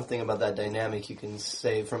there's something about that dynamic you can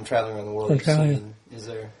say from traveling around the world you've seen. Is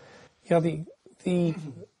there? Yeah, the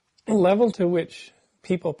level to which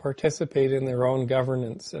people participate in their own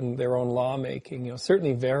governance and their own lawmaking,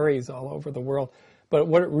 certainly varies all over the world. But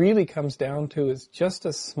what it really comes down to is just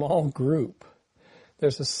a small group.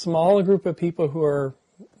 There's a small group of people who are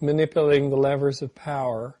manipulating the levers of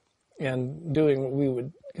power and doing what we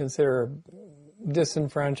would consider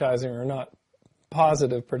disenfranchising or not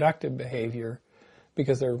positive, productive behavior,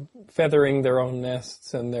 because they're feathering their own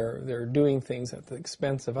nests and they're doing things at the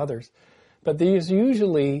expense of others. But there's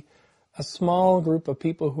usually a small group of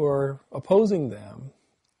people who are opposing them,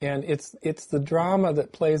 and it's the drama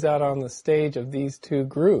that plays out on the stage of these two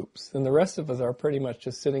groups, and the rest of us are pretty much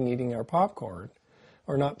just sitting eating our popcorn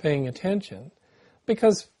or not paying attention.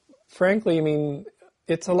 Because, frankly,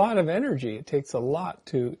 it's a lot of energy. It takes a lot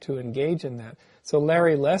to engage in that. So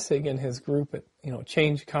Larry Lessig and his group at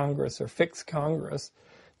Change Congress or Fix Congress,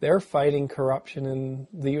 they're fighting corruption in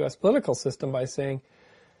the U.S. political system by saying,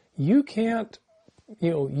 you can't,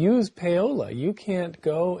 use payola. You can't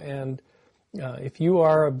go and, if you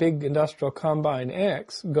are a big industrial combine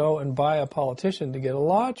X, go and buy a politician to get a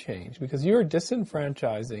law changed, because you're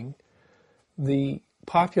disenfranchising the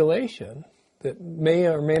population that may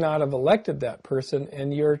or may not have elected that person,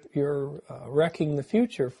 and you're wrecking the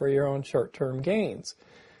future for your own short-term gains.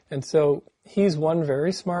 And so he's one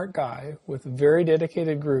very smart guy with a very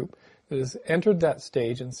dedicated group that has entered that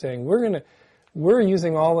stage and saying, we're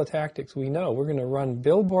using all the tactics we know. We're going to run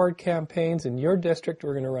billboard campaigns in your district.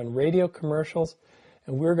 We're going to run radio commercials,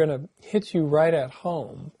 and we're going to hit you right at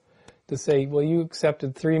home to say, well, you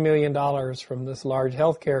accepted $3 million from this large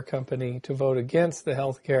healthcare company to vote against the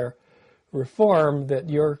healthcare reform that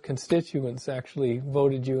your constituents actually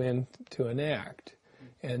voted you in to enact.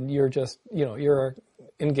 And you're just, you're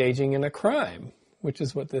engaging in a crime, which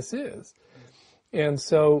is what this is. And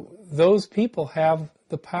so those people have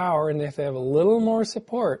the power, and if they have a little more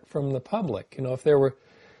support from the public,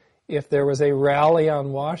 if there was a rally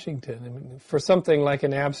on Washington, for something like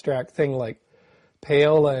an abstract thing like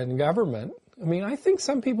payola and government, I think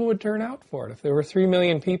some people would turn out for it. If there were 3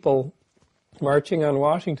 million people marching on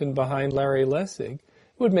Washington behind Larry Lessig, it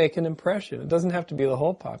would make an impression. It doesn't have to be the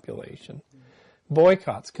whole population.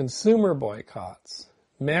 Boycotts, consumer boycotts,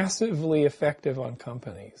 massively effective on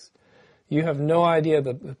companies. You have no idea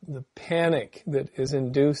the panic that is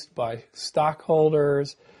induced by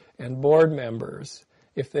stockholders and board members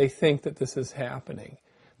if they think that this is happening.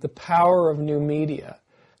 The power of new media.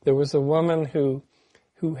 There was a woman who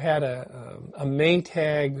had a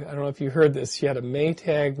Maytag, I don't know if you heard this, she had a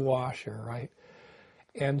Maytag washer, right?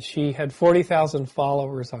 And she had 40,000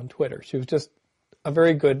 followers on Twitter. She was just a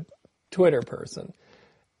very good Twitter person.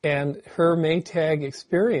 And her Maytag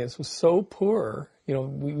experience was so poor.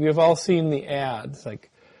 We've all seen the ads,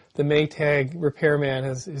 like the Maytag repairman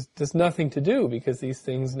does nothing to do because these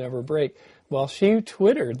things never break. Well, she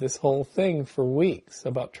Twittered this whole thing for weeks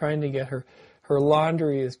about trying to get her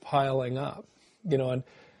laundry is piling up,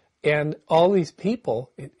 and all these people,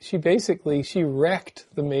 she wrecked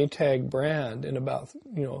the Maytag brand in about,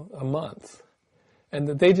 a month. And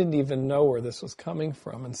that they didn't even know where this was coming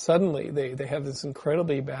from. And suddenly they have this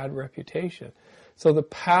incredibly bad reputation. So the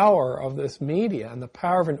power of this media and the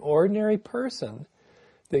power of an ordinary person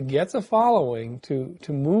that gets a following to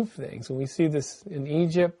move things. And we see this in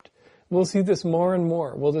Egypt. We'll see this more and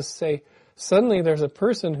more. We'll just say, suddenly there's a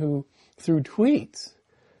person who, through tweets,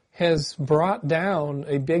 has brought down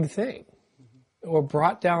a big thing or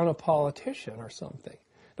brought down a politician or something.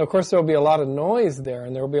 Now, of course, there will be a lot of noise there,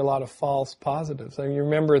 and there will be a lot of false positives. I mean, you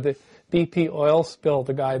remember the BP oil spill,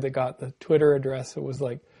 the guy that got the Twitter address, it was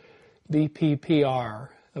like BPPR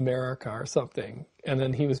America or something. And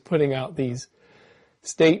then he was putting out these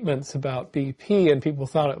statements about BP, and people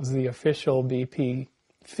thought it was the official BP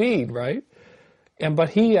feed, right? But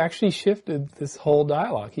he actually shifted this whole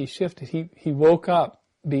dialogue. He woke up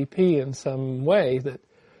BP in some way that,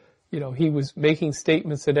 he was making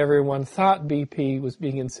statements that everyone thought BP was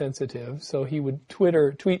being insensitive. So he would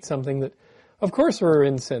tweet something that, of course, we're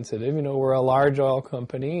insensitive. We're a large oil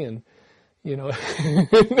company, and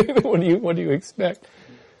what do you expect?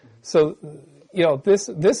 So, this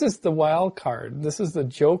is the wild card. This is the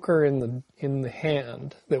joker in the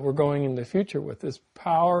hand that we're going in the future with, this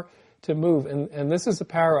power to move. And this is the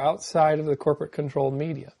power outside of the corporate controlled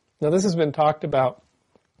media. Now, this has been talked about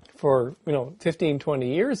for, 15,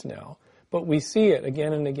 20 years now, but we see it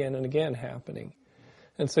again and again and again happening.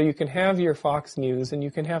 And so you can have your Fox News, and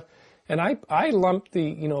you can have, and I lump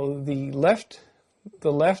the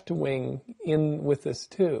left wing in with this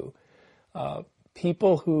too.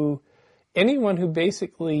 Anyone who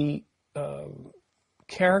basically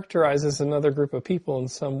characterizes another group of people in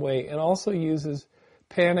some way and also uses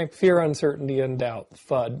panic, fear, uncertainty, and doubt,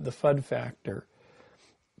 the FUD factor.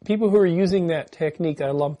 People who are using that technique, I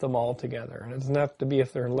lump them all together. And it doesn't have to be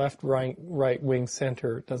if they're left, right wing,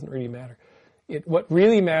 center. It doesn't really matter. What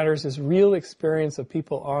really matters is real experience of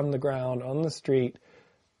people on the ground, on the street,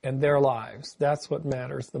 and their lives. That's what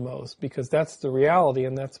matters the most, because that's the reality,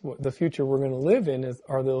 and that's what the future we're going to live in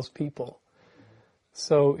are those people.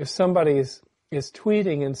 So if somebody is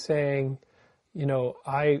tweeting and saying,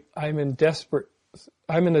 I'm in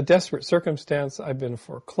a desperate circumstance, I've been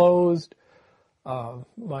foreclosed,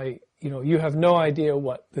 you have no idea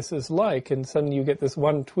what this is like, and suddenly you get this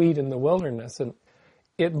one tweet in the wilderness, and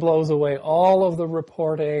it blows away all of the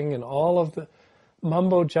reporting and all of the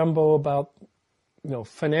mumbo jumbo about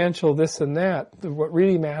financial this and that. What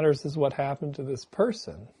really matters is what happened to this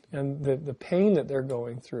person and the pain that they're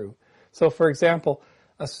going through. So, for example,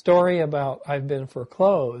 a story about I've been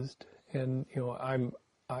foreclosed and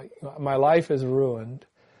my life is ruined.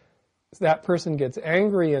 That person gets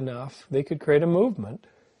angry enough, they could create a movement,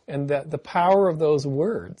 and that the power of those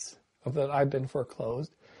words of that I've been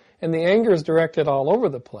foreclosed, and the anger is directed all over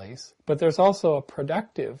the place. But there's also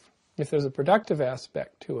if there's a productive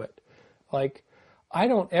aspect to it, like, I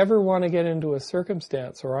don't ever want to get into a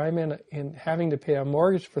circumstance where I'm in having to pay a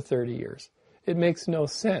mortgage for 30 years. It makes no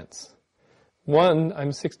sense. One,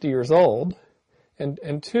 I'm 60 years old,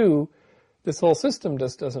 and two, this whole system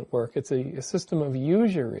just doesn't work. It's a system of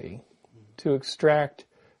usury to extract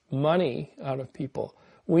money out of people.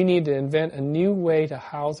 We need to invent a new way to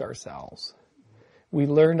house ourselves. We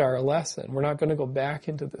learned our lesson. We're not going to go back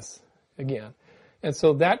into this again. And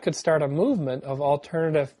so that could start a movement of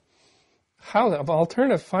alternative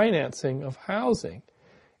financing of housing.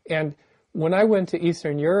 And when I went to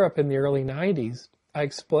Eastern Europe in the early 90s, I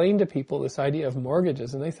explained to people this idea of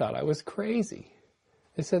mortgages, and they thought I was crazy.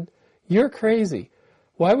 They said, "You're crazy.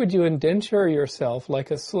 Why would you indenture yourself like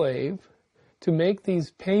a slave to make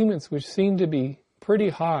these payments, which seem to be pretty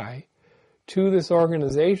high, to this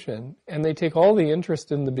organization?" And they take all the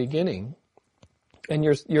interest in the beginning, and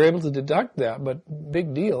you're able to deduct that, but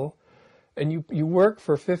big deal. And you work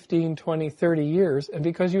for 15, 20, 30 years, and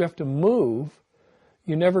because you have to move,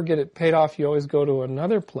 you never get it paid off. You always go to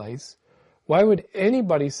another place. Why would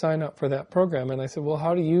anybody sign up for that program? And I said, well,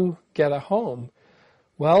 how do you get a home?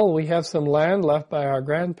 Well, we have some land left by our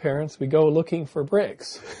grandparents. We go looking for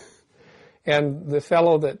bricks. And the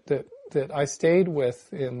fellow that I stayed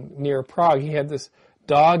with near Prague, he had this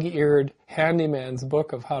dog-eared handyman's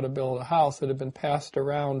book of how to build a house that had been passed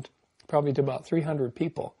around probably to about 300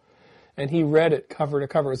 people. And he read it cover to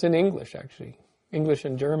cover. It was in English, actually, English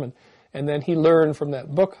and German. And then he learned from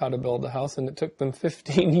that book how to build a house, and it took them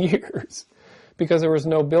 15 years because there was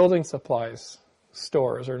no building supplies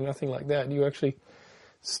stores or nothing like that. You actually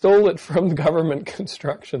stole it from government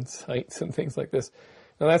construction sites and things like this.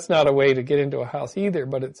 Now, that's not a way to get into a house either,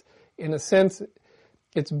 but it's, in a sense,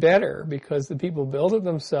 it's better because the people built it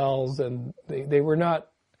themselves, and they were not,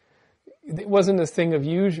 it wasn't a thing of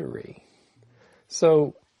usury.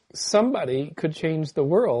 So somebody could change the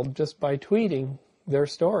world just by tweeting their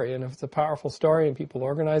story, and if it's a powerful story and people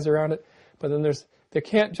organize around it. But then there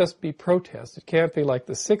can't just be protest. It can't be like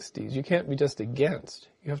the 60s. You can't be just against.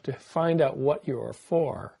 You have to find out what you are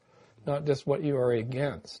for, not just what you are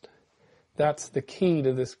against. That's the key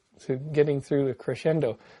to this, to getting through the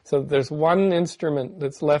crescendo. So there's one instrument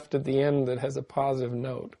that's left at the end that has a positive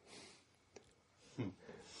note.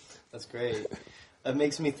 That's great. It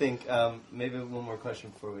makes me think, maybe one more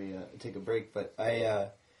question before we take a break, but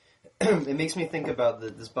it makes me think about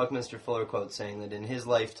this Buckminster Fuller quote saying that in his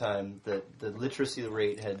lifetime that the literacy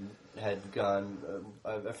rate had gone,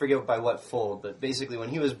 I forget by what fold, but basically when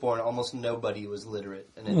he was born almost nobody was literate,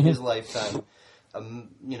 and in his lifetime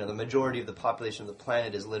the majority of the population of the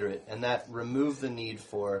planet is literate, and that removed the need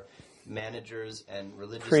for managers and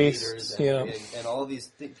religious priests, leaders and all of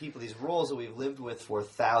these people, these roles that we've lived with for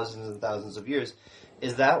thousands and thousands of years.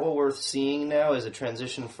 Is that what we're seeing now as a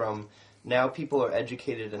transition from now people are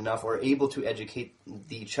educated enough or able to educate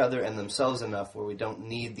each other and themselves enough where we don't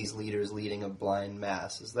need these leaders leading a blind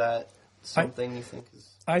mass? Is that something you think is...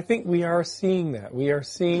 I think we are seeing that. We are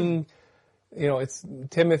seeing, it's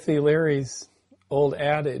Timothy Leary's old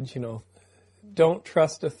adage, don't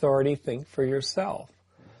trust authority, think for yourself.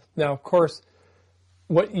 Now, of course,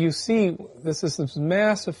 what you see, this is this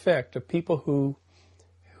mass effect of people who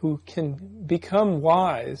can become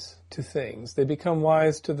wise to things. They become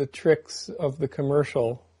wise to the tricks of the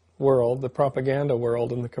commercial world, the propaganda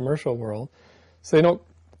world and the commercial world. So they don't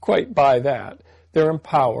quite buy that. They're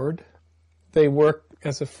empowered. They work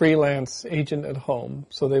as a freelance agent at home,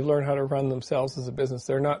 so they've learned how to run themselves as a business.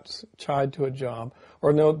 They're not tied to a job,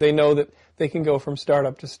 or they know that they can go from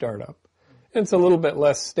startup to startup. It's a little bit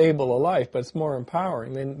less stable a life, but it's more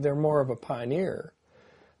empowering. They're more of a pioneer.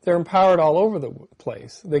 They're empowered all over the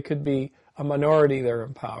place. They could be a minority, they're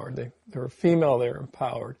empowered. They're a female, they're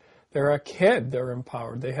empowered. They're a kid, they're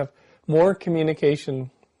empowered. They have more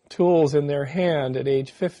communication tools in their hand at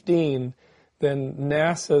age 15 than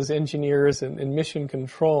NASA's engineers in mission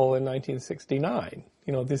control in 1969.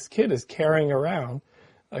 This kid is carrying around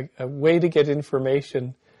a way to get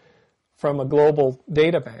information from a global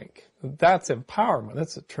data bank. That's empowerment.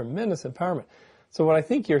 That's a tremendous empowerment. So what I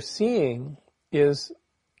think you're seeing is,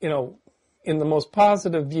 in the most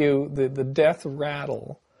positive view, the death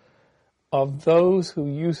rattle of those who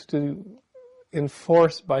used to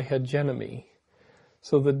enforce by hegemony.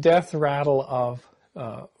 So the death rattle of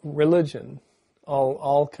religion,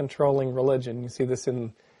 all controlling religion. You see this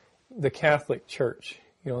in the Catholic Church,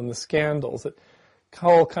 in the scandals that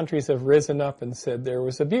whole countries have risen up and said there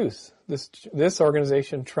was abuse. This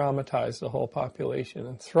organization traumatized the whole population,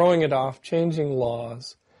 and throwing it off, changing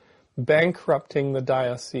laws, bankrupting the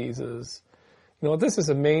dioceses. This is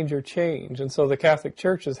a major change, and so the Catholic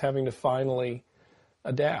Church is having to finally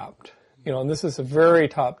adapt. And this is a very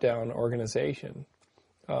top-down organization.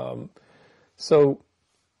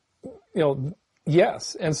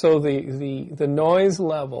 Yes, and so the noise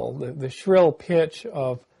level, the shrill pitch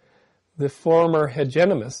of the former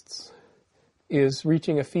hegemonists is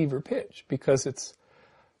reaching a fever pitch because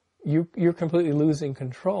you're completely losing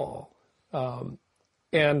control.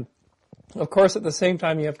 And of course, at the same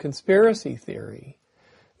time, you have conspiracy theory.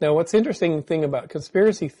 Now, what's interesting thing about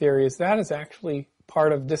conspiracy theory is that is actually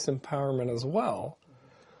part of disempowerment as well.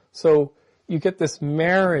 So you get this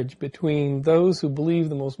marriage between those who believe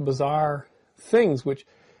the most bizarre things, which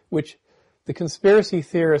the conspiracy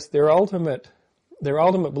theorists, their ultimate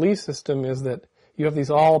belief system is that you have these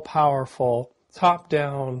all-powerful,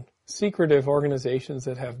 top-down, secretive organizations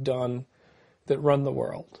that run the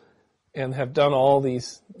world and have done all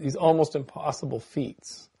these almost impossible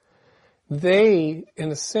feats. They,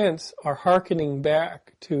 in a sense, are hearkening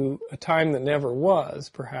back to a time that never was,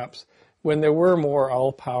 perhaps, when there were more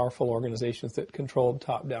all-powerful organizations that controlled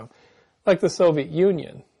top-down, like the Soviet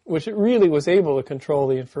Union, which it really was able to control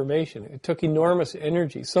the information. It took enormous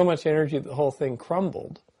energy, so much energy that the whole thing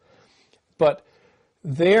crumbled. But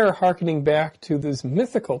they're hearkening back to these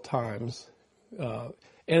mythical times. And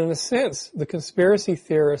in a sense, the conspiracy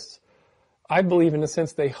theorists, I believe in a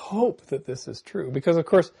sense, they hope that this is true. Because, of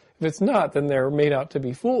course, if it's not, then they're made out to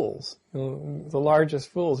be fools. The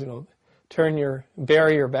largest fools,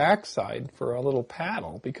 bury your backside for a little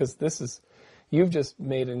paddle, because you've just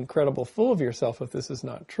made an incredible fool of yourself if this is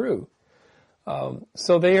not true.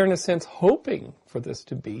 So they are, in a sense, hoping for this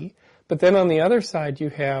to be. But then on the other side, you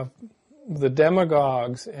have the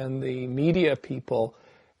demagogues and the media people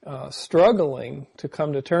struggling to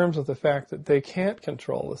come to terms with the fact that they can't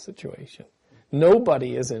control the situation.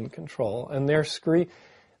 Nobody is in control, and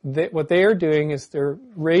what they are doing is they're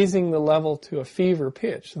raising the level to a fever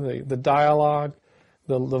pitch, the dialogue,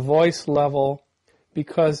 the voice level,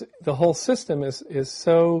 because the whole system is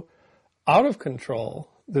so out of control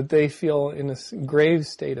that they feel in a grave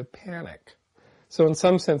state of panic. So in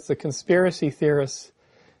some sense, the conspiracy theorists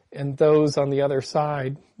and those on the other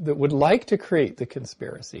side that would like to create the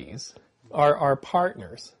conspiracies are our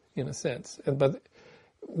partners, in a sense. But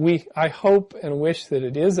I hope and wish that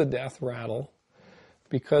it is a death rattle,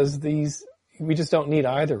 because we just don't need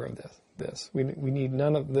either of this. We need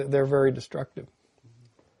none of they're very destructive.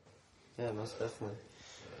 Yeah, most definitely.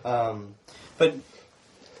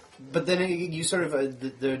 But then you sort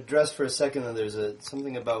of the address for a second that there's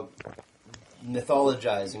something about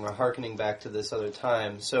mythologizing or hearkening back to this other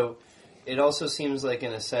time. So it also seems like,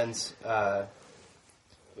 in a sense,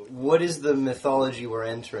 what is the mythology we're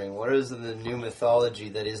entering? What is the new mythology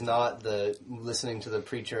that is not the listening to the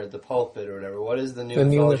preacher at the pulpit or whatever? What is the new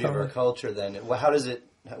mythology of our culture then? How does it?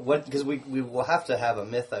 Because we will have to have a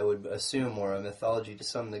myth, I would assume, or a mythology to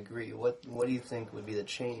some degree. What do you think would be the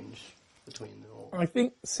change between the old? I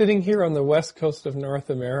think sitting here on the west coast of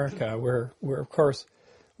North America, where of course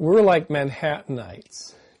we're like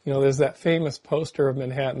Manhattanites. There's that famous poster of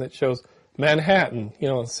Manhattan that shows Manhattan,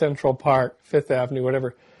 Central Park, Fifth Avenue,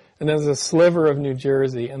 whatever. And then there's a sliver of New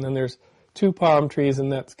Jersey, and then there's 2 palm trees,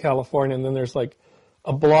 and that's California, and then there's like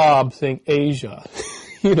a blob saying Asia.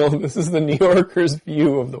 This is the New Yorker's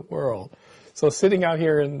view of the world. So sitting out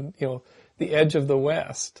here in, the edge of the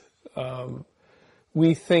West,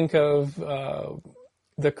 we think of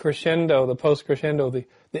the crescendo, the post-crescendo, the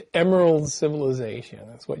emerald civilization.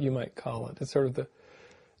 That's what you might call it. It's sort of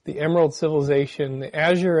the emerald civilization, the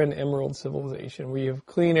azure and emerald civilization, where you have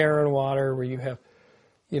clean air and water, where you have,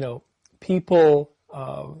 people.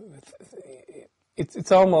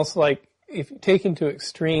 It's almost like, if taken to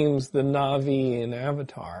extremes, the Na'vi in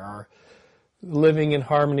Avatar are living in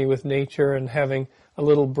harmony with nature and having a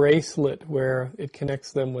little bracelet where it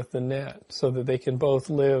connects them with the net, so that they can both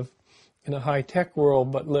live in a high-tech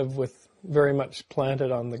world but live with very much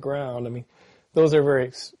planted on the ground. I mean, those are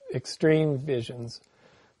very extreme visions.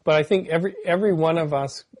 But I think every one of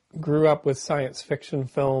us grew up with science fiction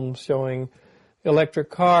films showing electric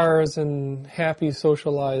cars and happy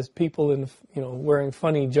socialized people in, wearing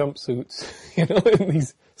funny jumpsuits, in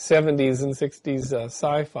these 70s and 60s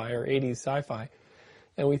sci-fi or 80s sci-fi.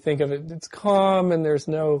 And we think of it's calm, and there's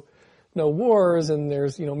no wars, and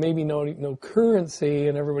there's, maybe no currency,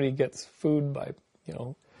 and everybody gets food by,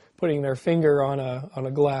 putting their finger on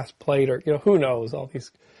a glass plate, or, who knows, all these,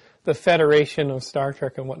 the Federation of Star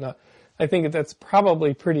Trek and whatnot. I think that's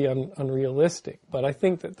probably pretty unrealistic, but I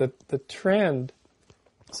think that the trend,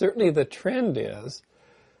 certainly the trend is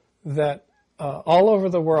that all over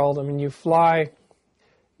the world, I mean, you fly,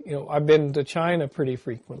 I've been to China pretty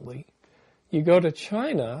frequently. You go to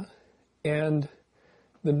China, and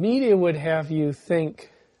the media would have you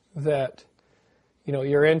think that,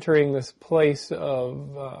 you're entering this place of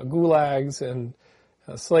gulags and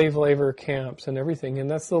slave labor camps and everything, and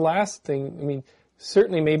that's the last thing. I mean,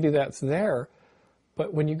 certainly maybe that's there,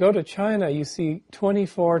 but when you go to China, you see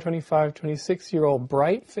 24, 25, 26-year-old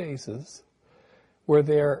bright faces where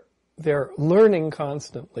they're learning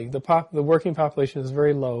constantly. The working population is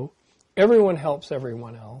very low. Everyone helps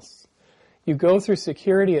everyone else. You go through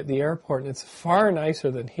security at the airport, and it's far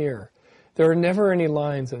nicer than here. There are never any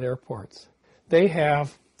lines at airports. They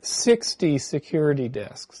have 60 security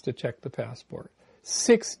desks to check the passport.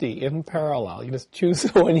 60 in parallel. You just choose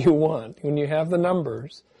the one you want. When you have the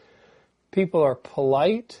numbers, people are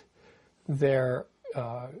polite, they're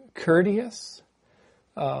courteous,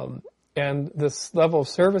 and this level of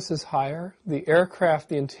service is higher. The aircraft,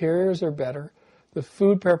 the interiors are better. The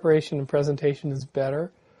food preparation and presentation is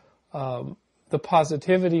better. The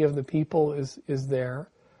positivity of the people is there.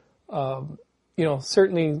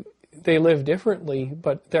 Certainly they live differently,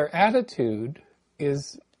 but their attitude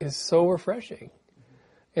is so refreshing.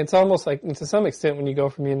 It's almost like, to some extent, when you go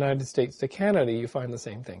from the United States to Canada, you find the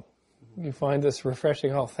same thing. You find this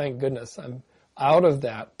refreshing, oh, thank goodness, I'm out of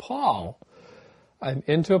that pall. I'm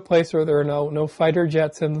into a place where there are no fighter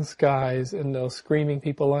jets in the skies and no screaming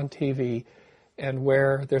people on TV, and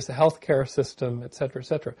where there's a healthcare system, et cetera, et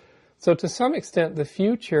cetera. So to some extent, the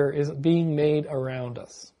future is being made around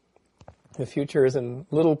us. The future is in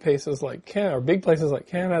little places like Canada, or big places like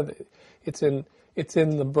Canada. It's in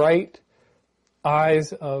the bright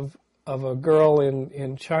eyes of a girl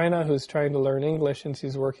in China who's trying to learn English, and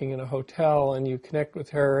she's working in a hotel, and you connect with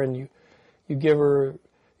her, and you give her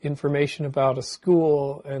information about a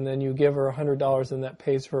school, and then you give her $100, and that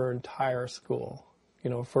pays for her entire school,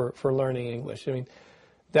 for learning English. I mean,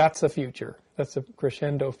 that's a future. That's a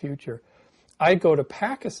crescendo future. I go to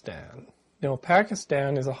Pakistan.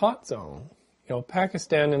 Pakistan is a hot zone.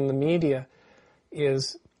 Pakistan in the media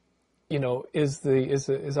is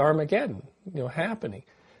Armageddon, happening.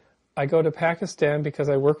 I go to Pakistan because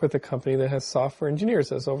I work with a company that has software engineers.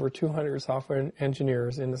 There's over 200 software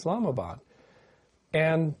engineers in Islamabad.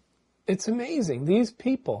 And it's amazing. These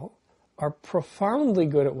people are profoundly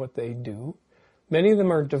good at what they do. Many of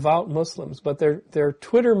them are devout Muslims, but they're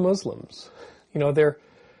Twitter Muslims. They're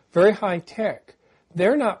very high tech.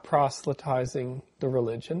 They're not proselytizing the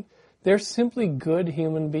religion. They're simply good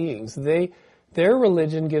human beings. Their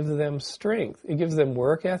religion gives them strength. It gives them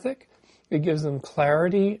work ethic. It gives them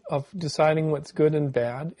clarity of deciding what's good and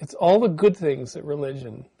bad. It's all the good things that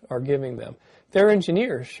religion are giving them. They're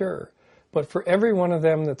engineers, sure. But for every one of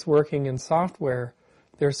them that's working in software,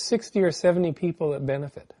 there's 60 or 70 people that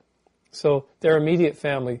benefit. So their immediate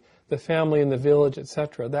family, the family in the village,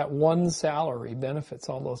 etc., that one salary benefits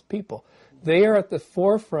all those people. They are at the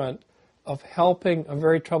forefront of helping a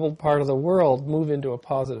very troubled part of the world move into a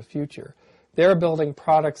positive future. They're building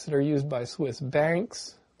products that are used by Swiss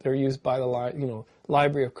banks. They're used by the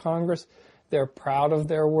Library of Congress. They're proud of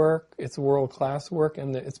their work. It's world-class work,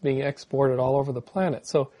 and it's being exported all over the planet.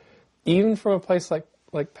 So even from a place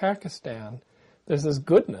like Pakistan, there's this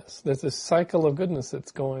goodness. There's this cycle of goodness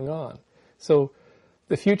that's going on. So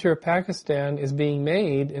the future of Pakistan is being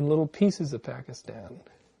made in little pieces of Pakistan.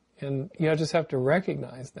 And you just have to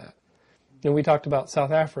recognize that. We talked about South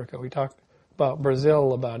Africa. We talked about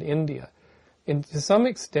Brazil, about India. And to some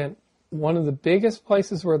extent, one of the biggest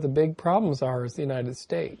places where the big problems are is the United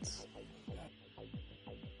States.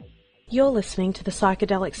 You're listening to the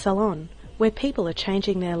Psychedelic Salon, where people are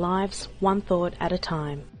changing their lives one thought at a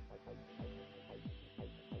time.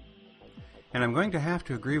 And I'm going to have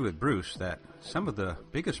to agree with Bruce that some of the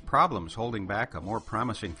biggest problems holding back a more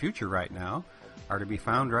promising future right now are to be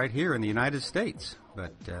found right here in the United States.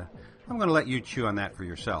 But I'm going to let you chew on that for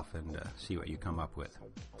yourself and see what you come up with.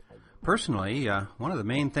 Personally, one of the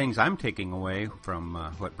main things I'm taking away from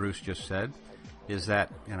what Bruce just said is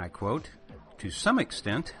that, and I quote, "To some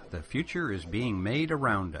extent, the future is being made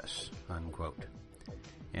around us," unquote.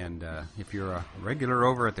 And if you're a regular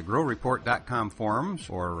over at the GrowReport.com forums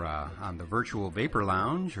or on the Virtual Vapor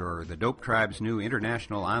Lounge or the Dope Tribe's new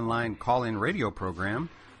international online call-in radio program,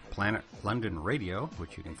 Planet London Radio,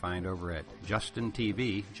 which you can find over at Justin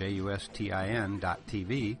TV,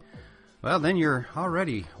 JUSTIN.TV, well, then you're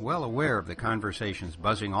already well aware of the conversations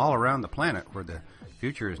buzzing all around the planet where the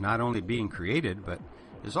future is not only being created, but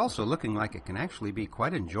is also looking like it can actually be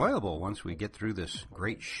quite enjoyable once we get through this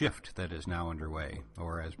great shift that is now underway,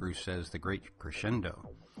 or as Bruce says, the great crescendo.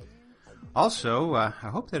 Also, I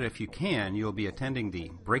hope that if you can, you'll be attending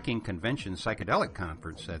the Breaking Convention Psychedelic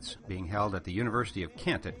Conference that's being held at the University of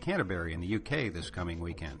Kent at Canterbury in the UK this coming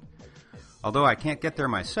weekend. Although I can't get there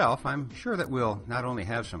myself, I'm sure that we'll not only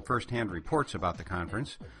have some first-hand reports about the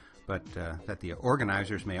conference, but that the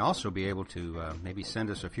organizers may also be able to maybe send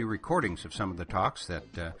us a few recordings of some of the talks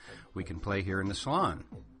that we can play here in the salon.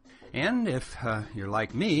 And if you're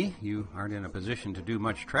like me, you aren't in a position to do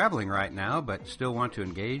much traveling right now, but still want to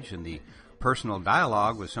engage in the personal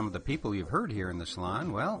dialogue with some of the people you've heard here in the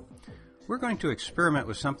salon, well, we're going to experiment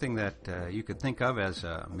with something that you could think of as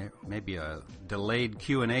maybe a delayed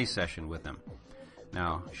Q&A session with them.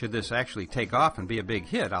 Now, should this actually take off and be a big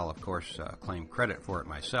hit, I'll, of course, claim credit for it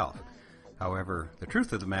myself. However, the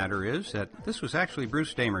truth of the matter is that this was actually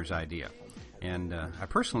Bruce Damer's idea, and I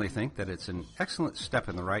personally think that it's an excellent step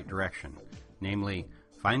in the right direction, namely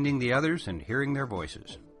finding the others and hearing their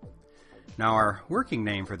voices. Now, our working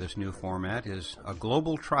name for this new format is a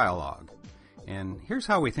global trialogue, and here's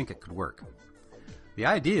how we think it could work. The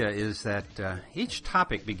idea is that each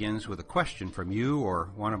topic begins with a question from you or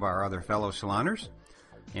one of our other fellow saloners.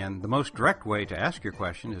 And the most direct way to ask your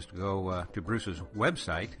question is to go to Bruce's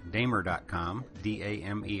website, damer.com,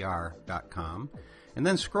 DAMER.com, and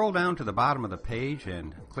then scroll down to the bottom of the page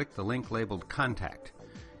and click the link labeled Contact.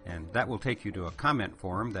 And that will take you to a comment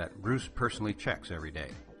form that Bruce personally checks every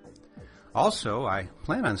day. Also, I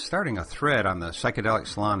plan on starting a thread on the Psychedelic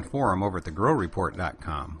Salon forum over at the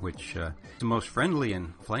GrowReport.com, which is the most friendly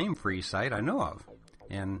and flame-free site I know of.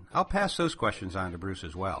 And I'll pass those questions on to Bruce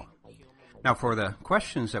as well. Now, for the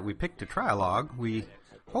questions that we pick to trialogue, we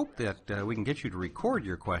hope that we can get you to record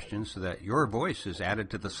your questions so that your voice is added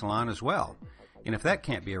to the salon as well. And if that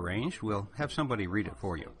can't be arranged, we'll have somebody read it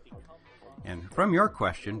for you. And from your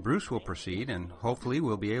question, Bruce will proceed, and hopefully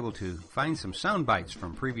we'll be able to find some sound bites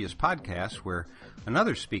from previous podcasts where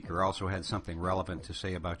another speaker also had something relevant to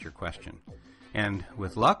say about your question. And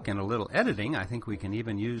with luck and a little editing, I think we can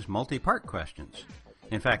even use multi-part questions.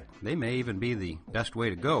 In fact, they may even be the best way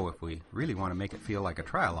to go if we really want to make it feel like a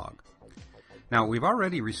trialogue. Now, we've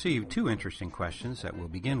already received 2 interesting questions that we'll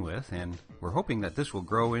begin with, and we're hoping that this will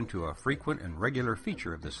grow into a frequent and regular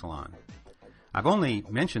feature of the salon. I've only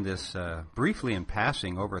mentioned this briefly in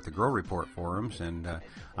passing over at the Grow Report forums and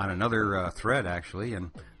on another thread, actually,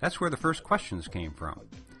 and that's where the first questions came from.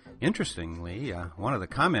 Interestingly, one of the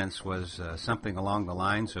comments was something along the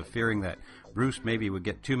lines of fearing that Bruce maybe would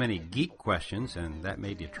get too many geek questions, and that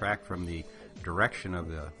may detract from the direction of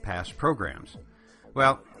the past programs.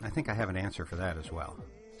 Well, I think I have an answer for that as well.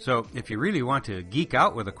 So if you really want to geek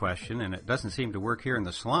out with a question and it doesn't seem to work here in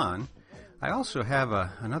the salon, I also have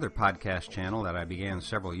another podcast channel that I began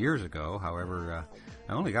several years ago. However,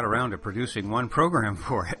 I only got around to producing one program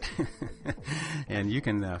for it. And you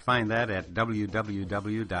can find that at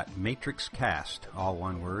www.matrixcast, all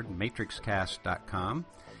one word, matrixcast.com.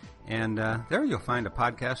 And there you'll find a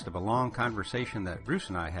podcast of a long conversation that Bruce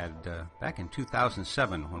and I had back in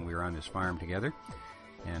 2007 when we were on his farm together.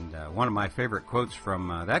 And one of my favorite quotes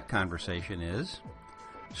from that conversation is,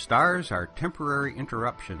 "Stars are temporary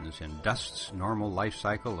interruptions in dust's normal life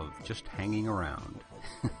cycle of just hanging around."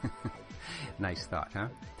 Nice thought, huh?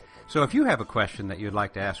 So if you have a question that you'd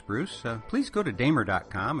like to ask Bruce, please go to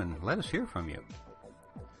damer.com and let us hear from you.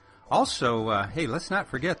 Also, hey, let's not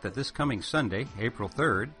forget that this coming Sunday, April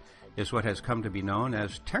 3rd, is what has come to be known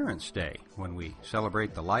as Terrence Day, when we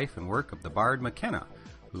celebrate the life and work of the bard McKenna,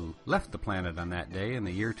 who left the planet on that day in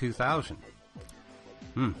the year 2000.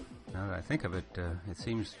 Now that I think of it, it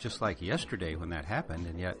seems just like yesterday when that happened,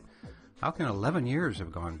 and yet how can 11 years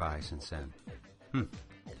have gone by since then?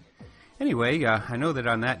 Anyway, I know that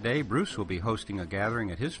on that day, Bruce will be hosting a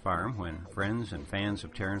gathering at his farm when friends and fans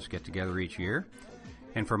of Terrence get together each year.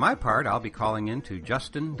 And for my part, I'll be calling in to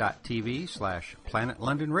justin.tv/Planet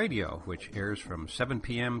London Radio, which airs from 7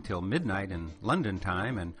 p.m. till midnight in London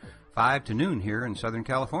time and 5 to noon here in Southern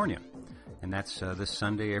California. And that's this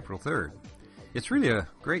Sunday, April 3rd. It's really a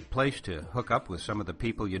great place to hook up with some of the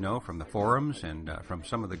people you know from the forums and from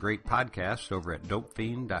some of the great podcasts over at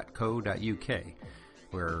dopefiend.co.uk,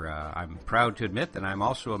 where I'm proud to admit that I'm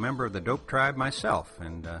also a member of the Dope Tribe myself,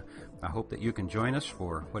 and I hope that you can join us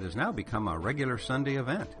for what has now become a regular Sunday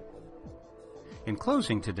event. In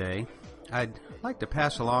closing today, I'd like to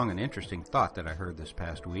pass along an interesting thought that I heard this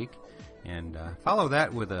past week, and follow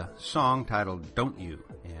that with a song titled "Don't You,"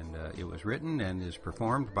 and it was written and is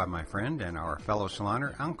performed by my friend and our fellow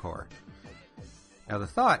saloner, Encore. Now, the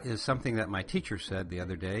thought is something that my teacher said the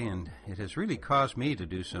other day, and it has really caused me to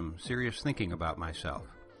do some serious thinking about myself.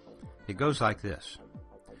 It goes like this.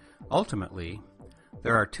 Ultimately,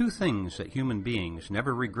 there are two things that human beings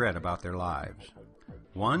never regret about their lives.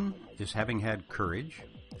 One is having had courage,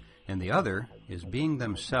 and the other is being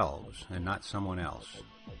themselves and not someone else.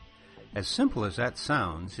 As simple as that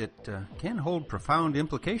sounds, it can hold profound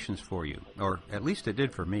implications for you, or at least it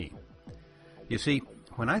did for me. You see,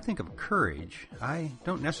 when I think of courage, I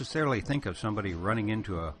don't necessarily think of somebody running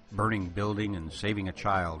into a burning building and saving a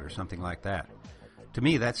child or something like that. To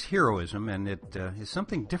me, that's heroism, and it is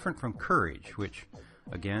something different from courage, which,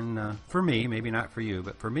 again, for me, maybe not for you,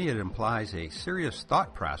 but for me it implies a serious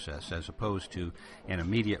thought process as opposed to an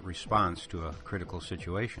immediate response to a critical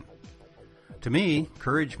situation. To me,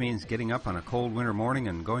 courage means getting up on a cold winter morning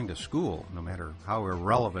and going to school, no matter how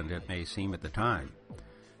irrelevant it may seem at the time.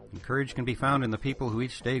 And courage can be found in the people who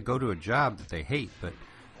each day go to a job that they hate, but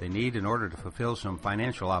they need in order to fulfill some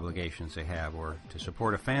financial obligations they have, or to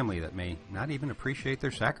support a family that may not even appreciate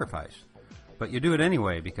their sacrifice. But you do it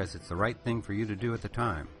anyway because it's the right thing for you to do at the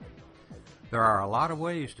time. There are a lot of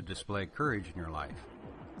ways to display courage in your life.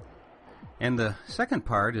 And the second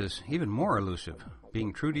part is even more elusive,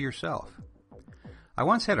 being true to yourself. I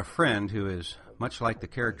once had a friend who is much like the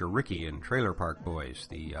character Ricky in Trailer Park Boys,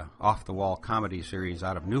 the off-the-wall comedy series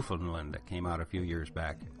out of Newfoundland that came out a few years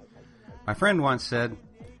back. My friend once said,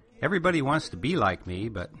 "Everybody wants to be like me,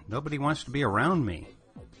 but nobody wants to be around me."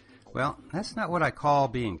 Well, that's not what I call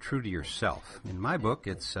being true to yourself. In my book,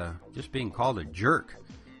 it's just being called a jerk.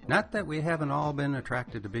 Not that we haven't all been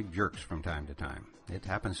attracted to big jerks from time to time. It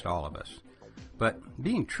happens to all of us. But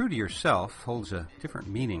being true to yourself holds a different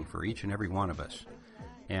meaning for each and every one of us.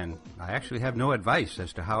 And I actually have no advice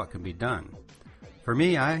as to how it can be done. For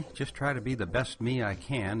me, I just try to be the best me I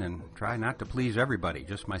can and try not to please everybody,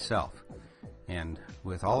 just myself. And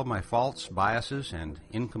with all of my faults, biases, and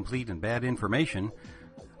incomplete and bad information,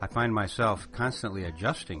 I find myself constantly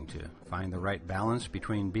adjusting to find the right balance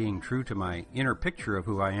between being true to my inner picture of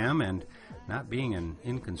who I am and not being an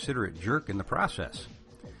inconsiderate jerk in the process.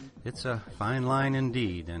 It's a fine line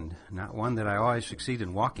indeed, and not one that I always succeed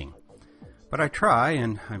in walking. But I try,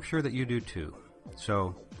 and I'm sure that you do too.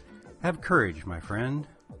 So, have courage, my friend,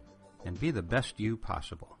 and be the best you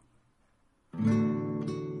possible.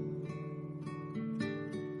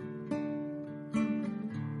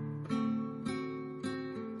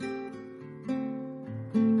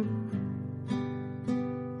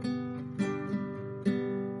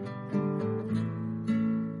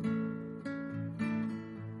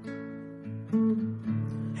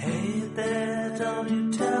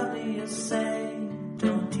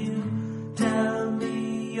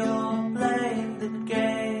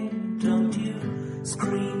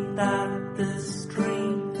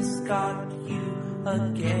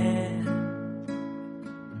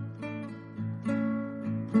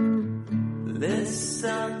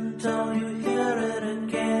 don't you hear it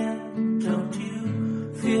again? Don't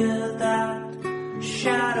you fear that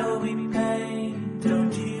shadowy pain?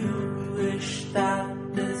 Don't you wish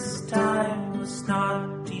that this time was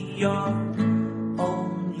not your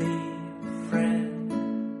only friend?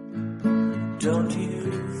 Don't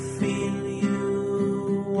you feel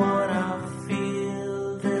you wanna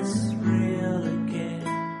feel this real again?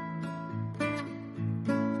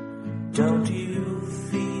 Don't you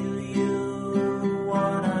feel you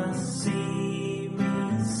wanna see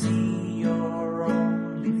me see your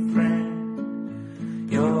only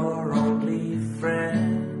friend, your only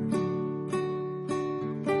friend?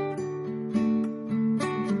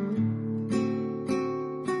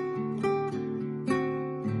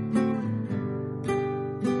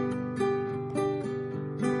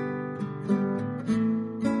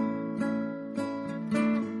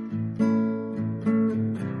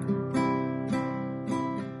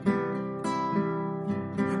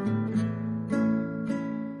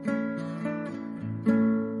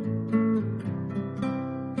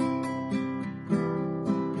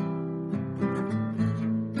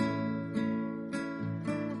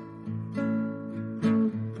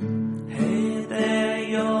 Hey there,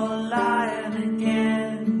 you're lying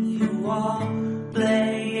again. You are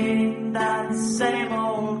playing that same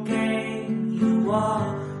old game. You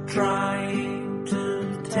are trying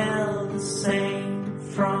to tell the same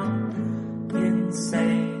from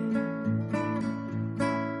insane.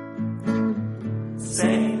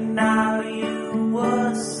 Saying now you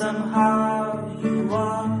were somehow. You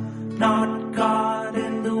are not God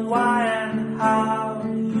in the why and how.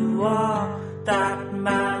 You are that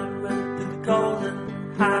man with the golden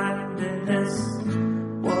hand in this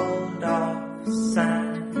world of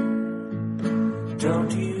sand.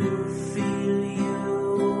 Don't you feel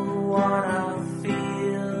you wanna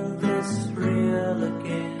feel this real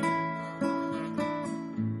again?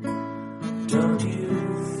 Don't you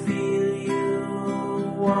feel you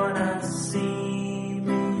wanna see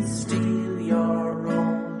me steal your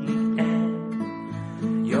only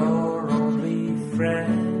end, your only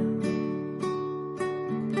friend?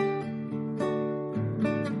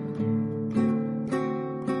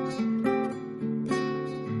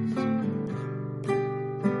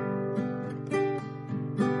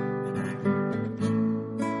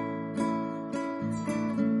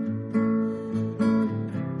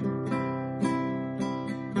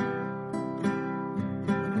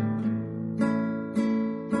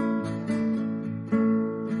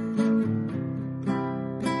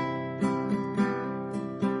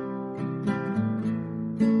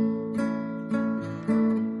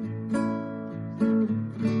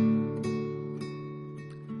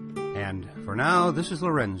 And for now, this is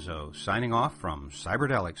Lorenzo signing off from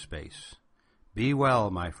Cyberdelic Space. Be well,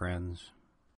 my friends.